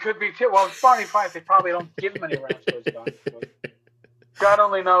 Well, it could be too. Well, Barney Fife, they probably don't give him any rounds for his guns. But God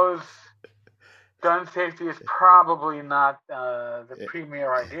only knows. Gun safety is probably not the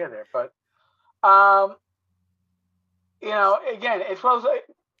premier idea there, but again, it's one of those,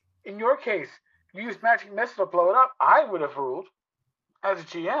 in your case, you used Magic Missile to blow it up. I would have ruled, as a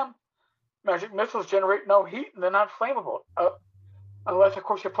GM, Magic Missiles generate no heat and they're not flammable, unless of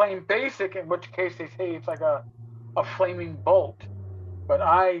course you're playing basic, in which case they say it's like a flaming bolt. But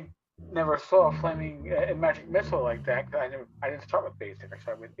I never saw a flaming Magic Missile like that because I didn't start with basic. I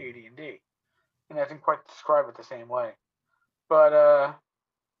started with AD&D. And I didn't quite describe it the same way, but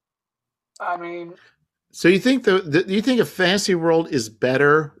I mean. So you think you think a fantasy world is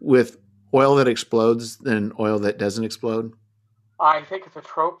better with oil that explodes than oil that doesn't explode? I think it's a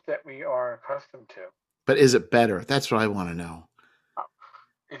trope that we are accustomed to. But is it better? That's what I want to know.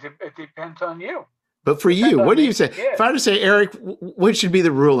 It depends on you. But for you, what do you say? Yeah. If I were to say, Eric, what should be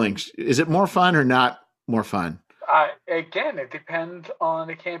the ruling? Is it more fun or not more fun? Again, it depends on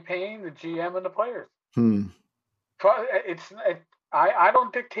the campaign, the GM, and the players. I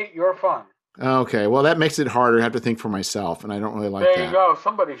don't dictate your fun. Okay, well, that makes it harder. I have to think for myself, and I don't really like that. There you go.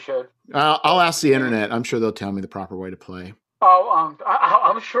 Somebody should. I'll ask the internet. I'm sure they'll tell me the proper way to play. Oh,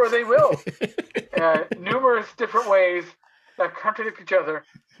 I'm sure they will. Numerous different ways that contradict each other,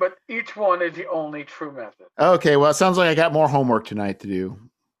 but each one is the only true method. Okay, well, it sounds like I got more homework tonight to do.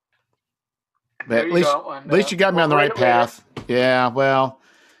 But at least you got me on the right path. Yeah, well,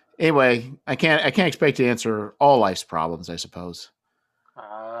 anyway, I can't expect to answer all life's problems, I suppose.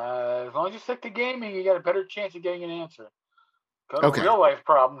 As long as you stick to gaming, you got a better chance of getting an answer. Go to real life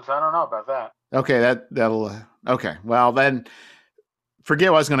problems, I don't know about that. Okay, that'll okay. Well, then forget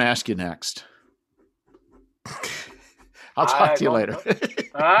what I was going to ask you next. I'll talk to you later.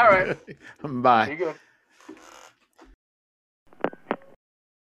 All right. Bye. Be good.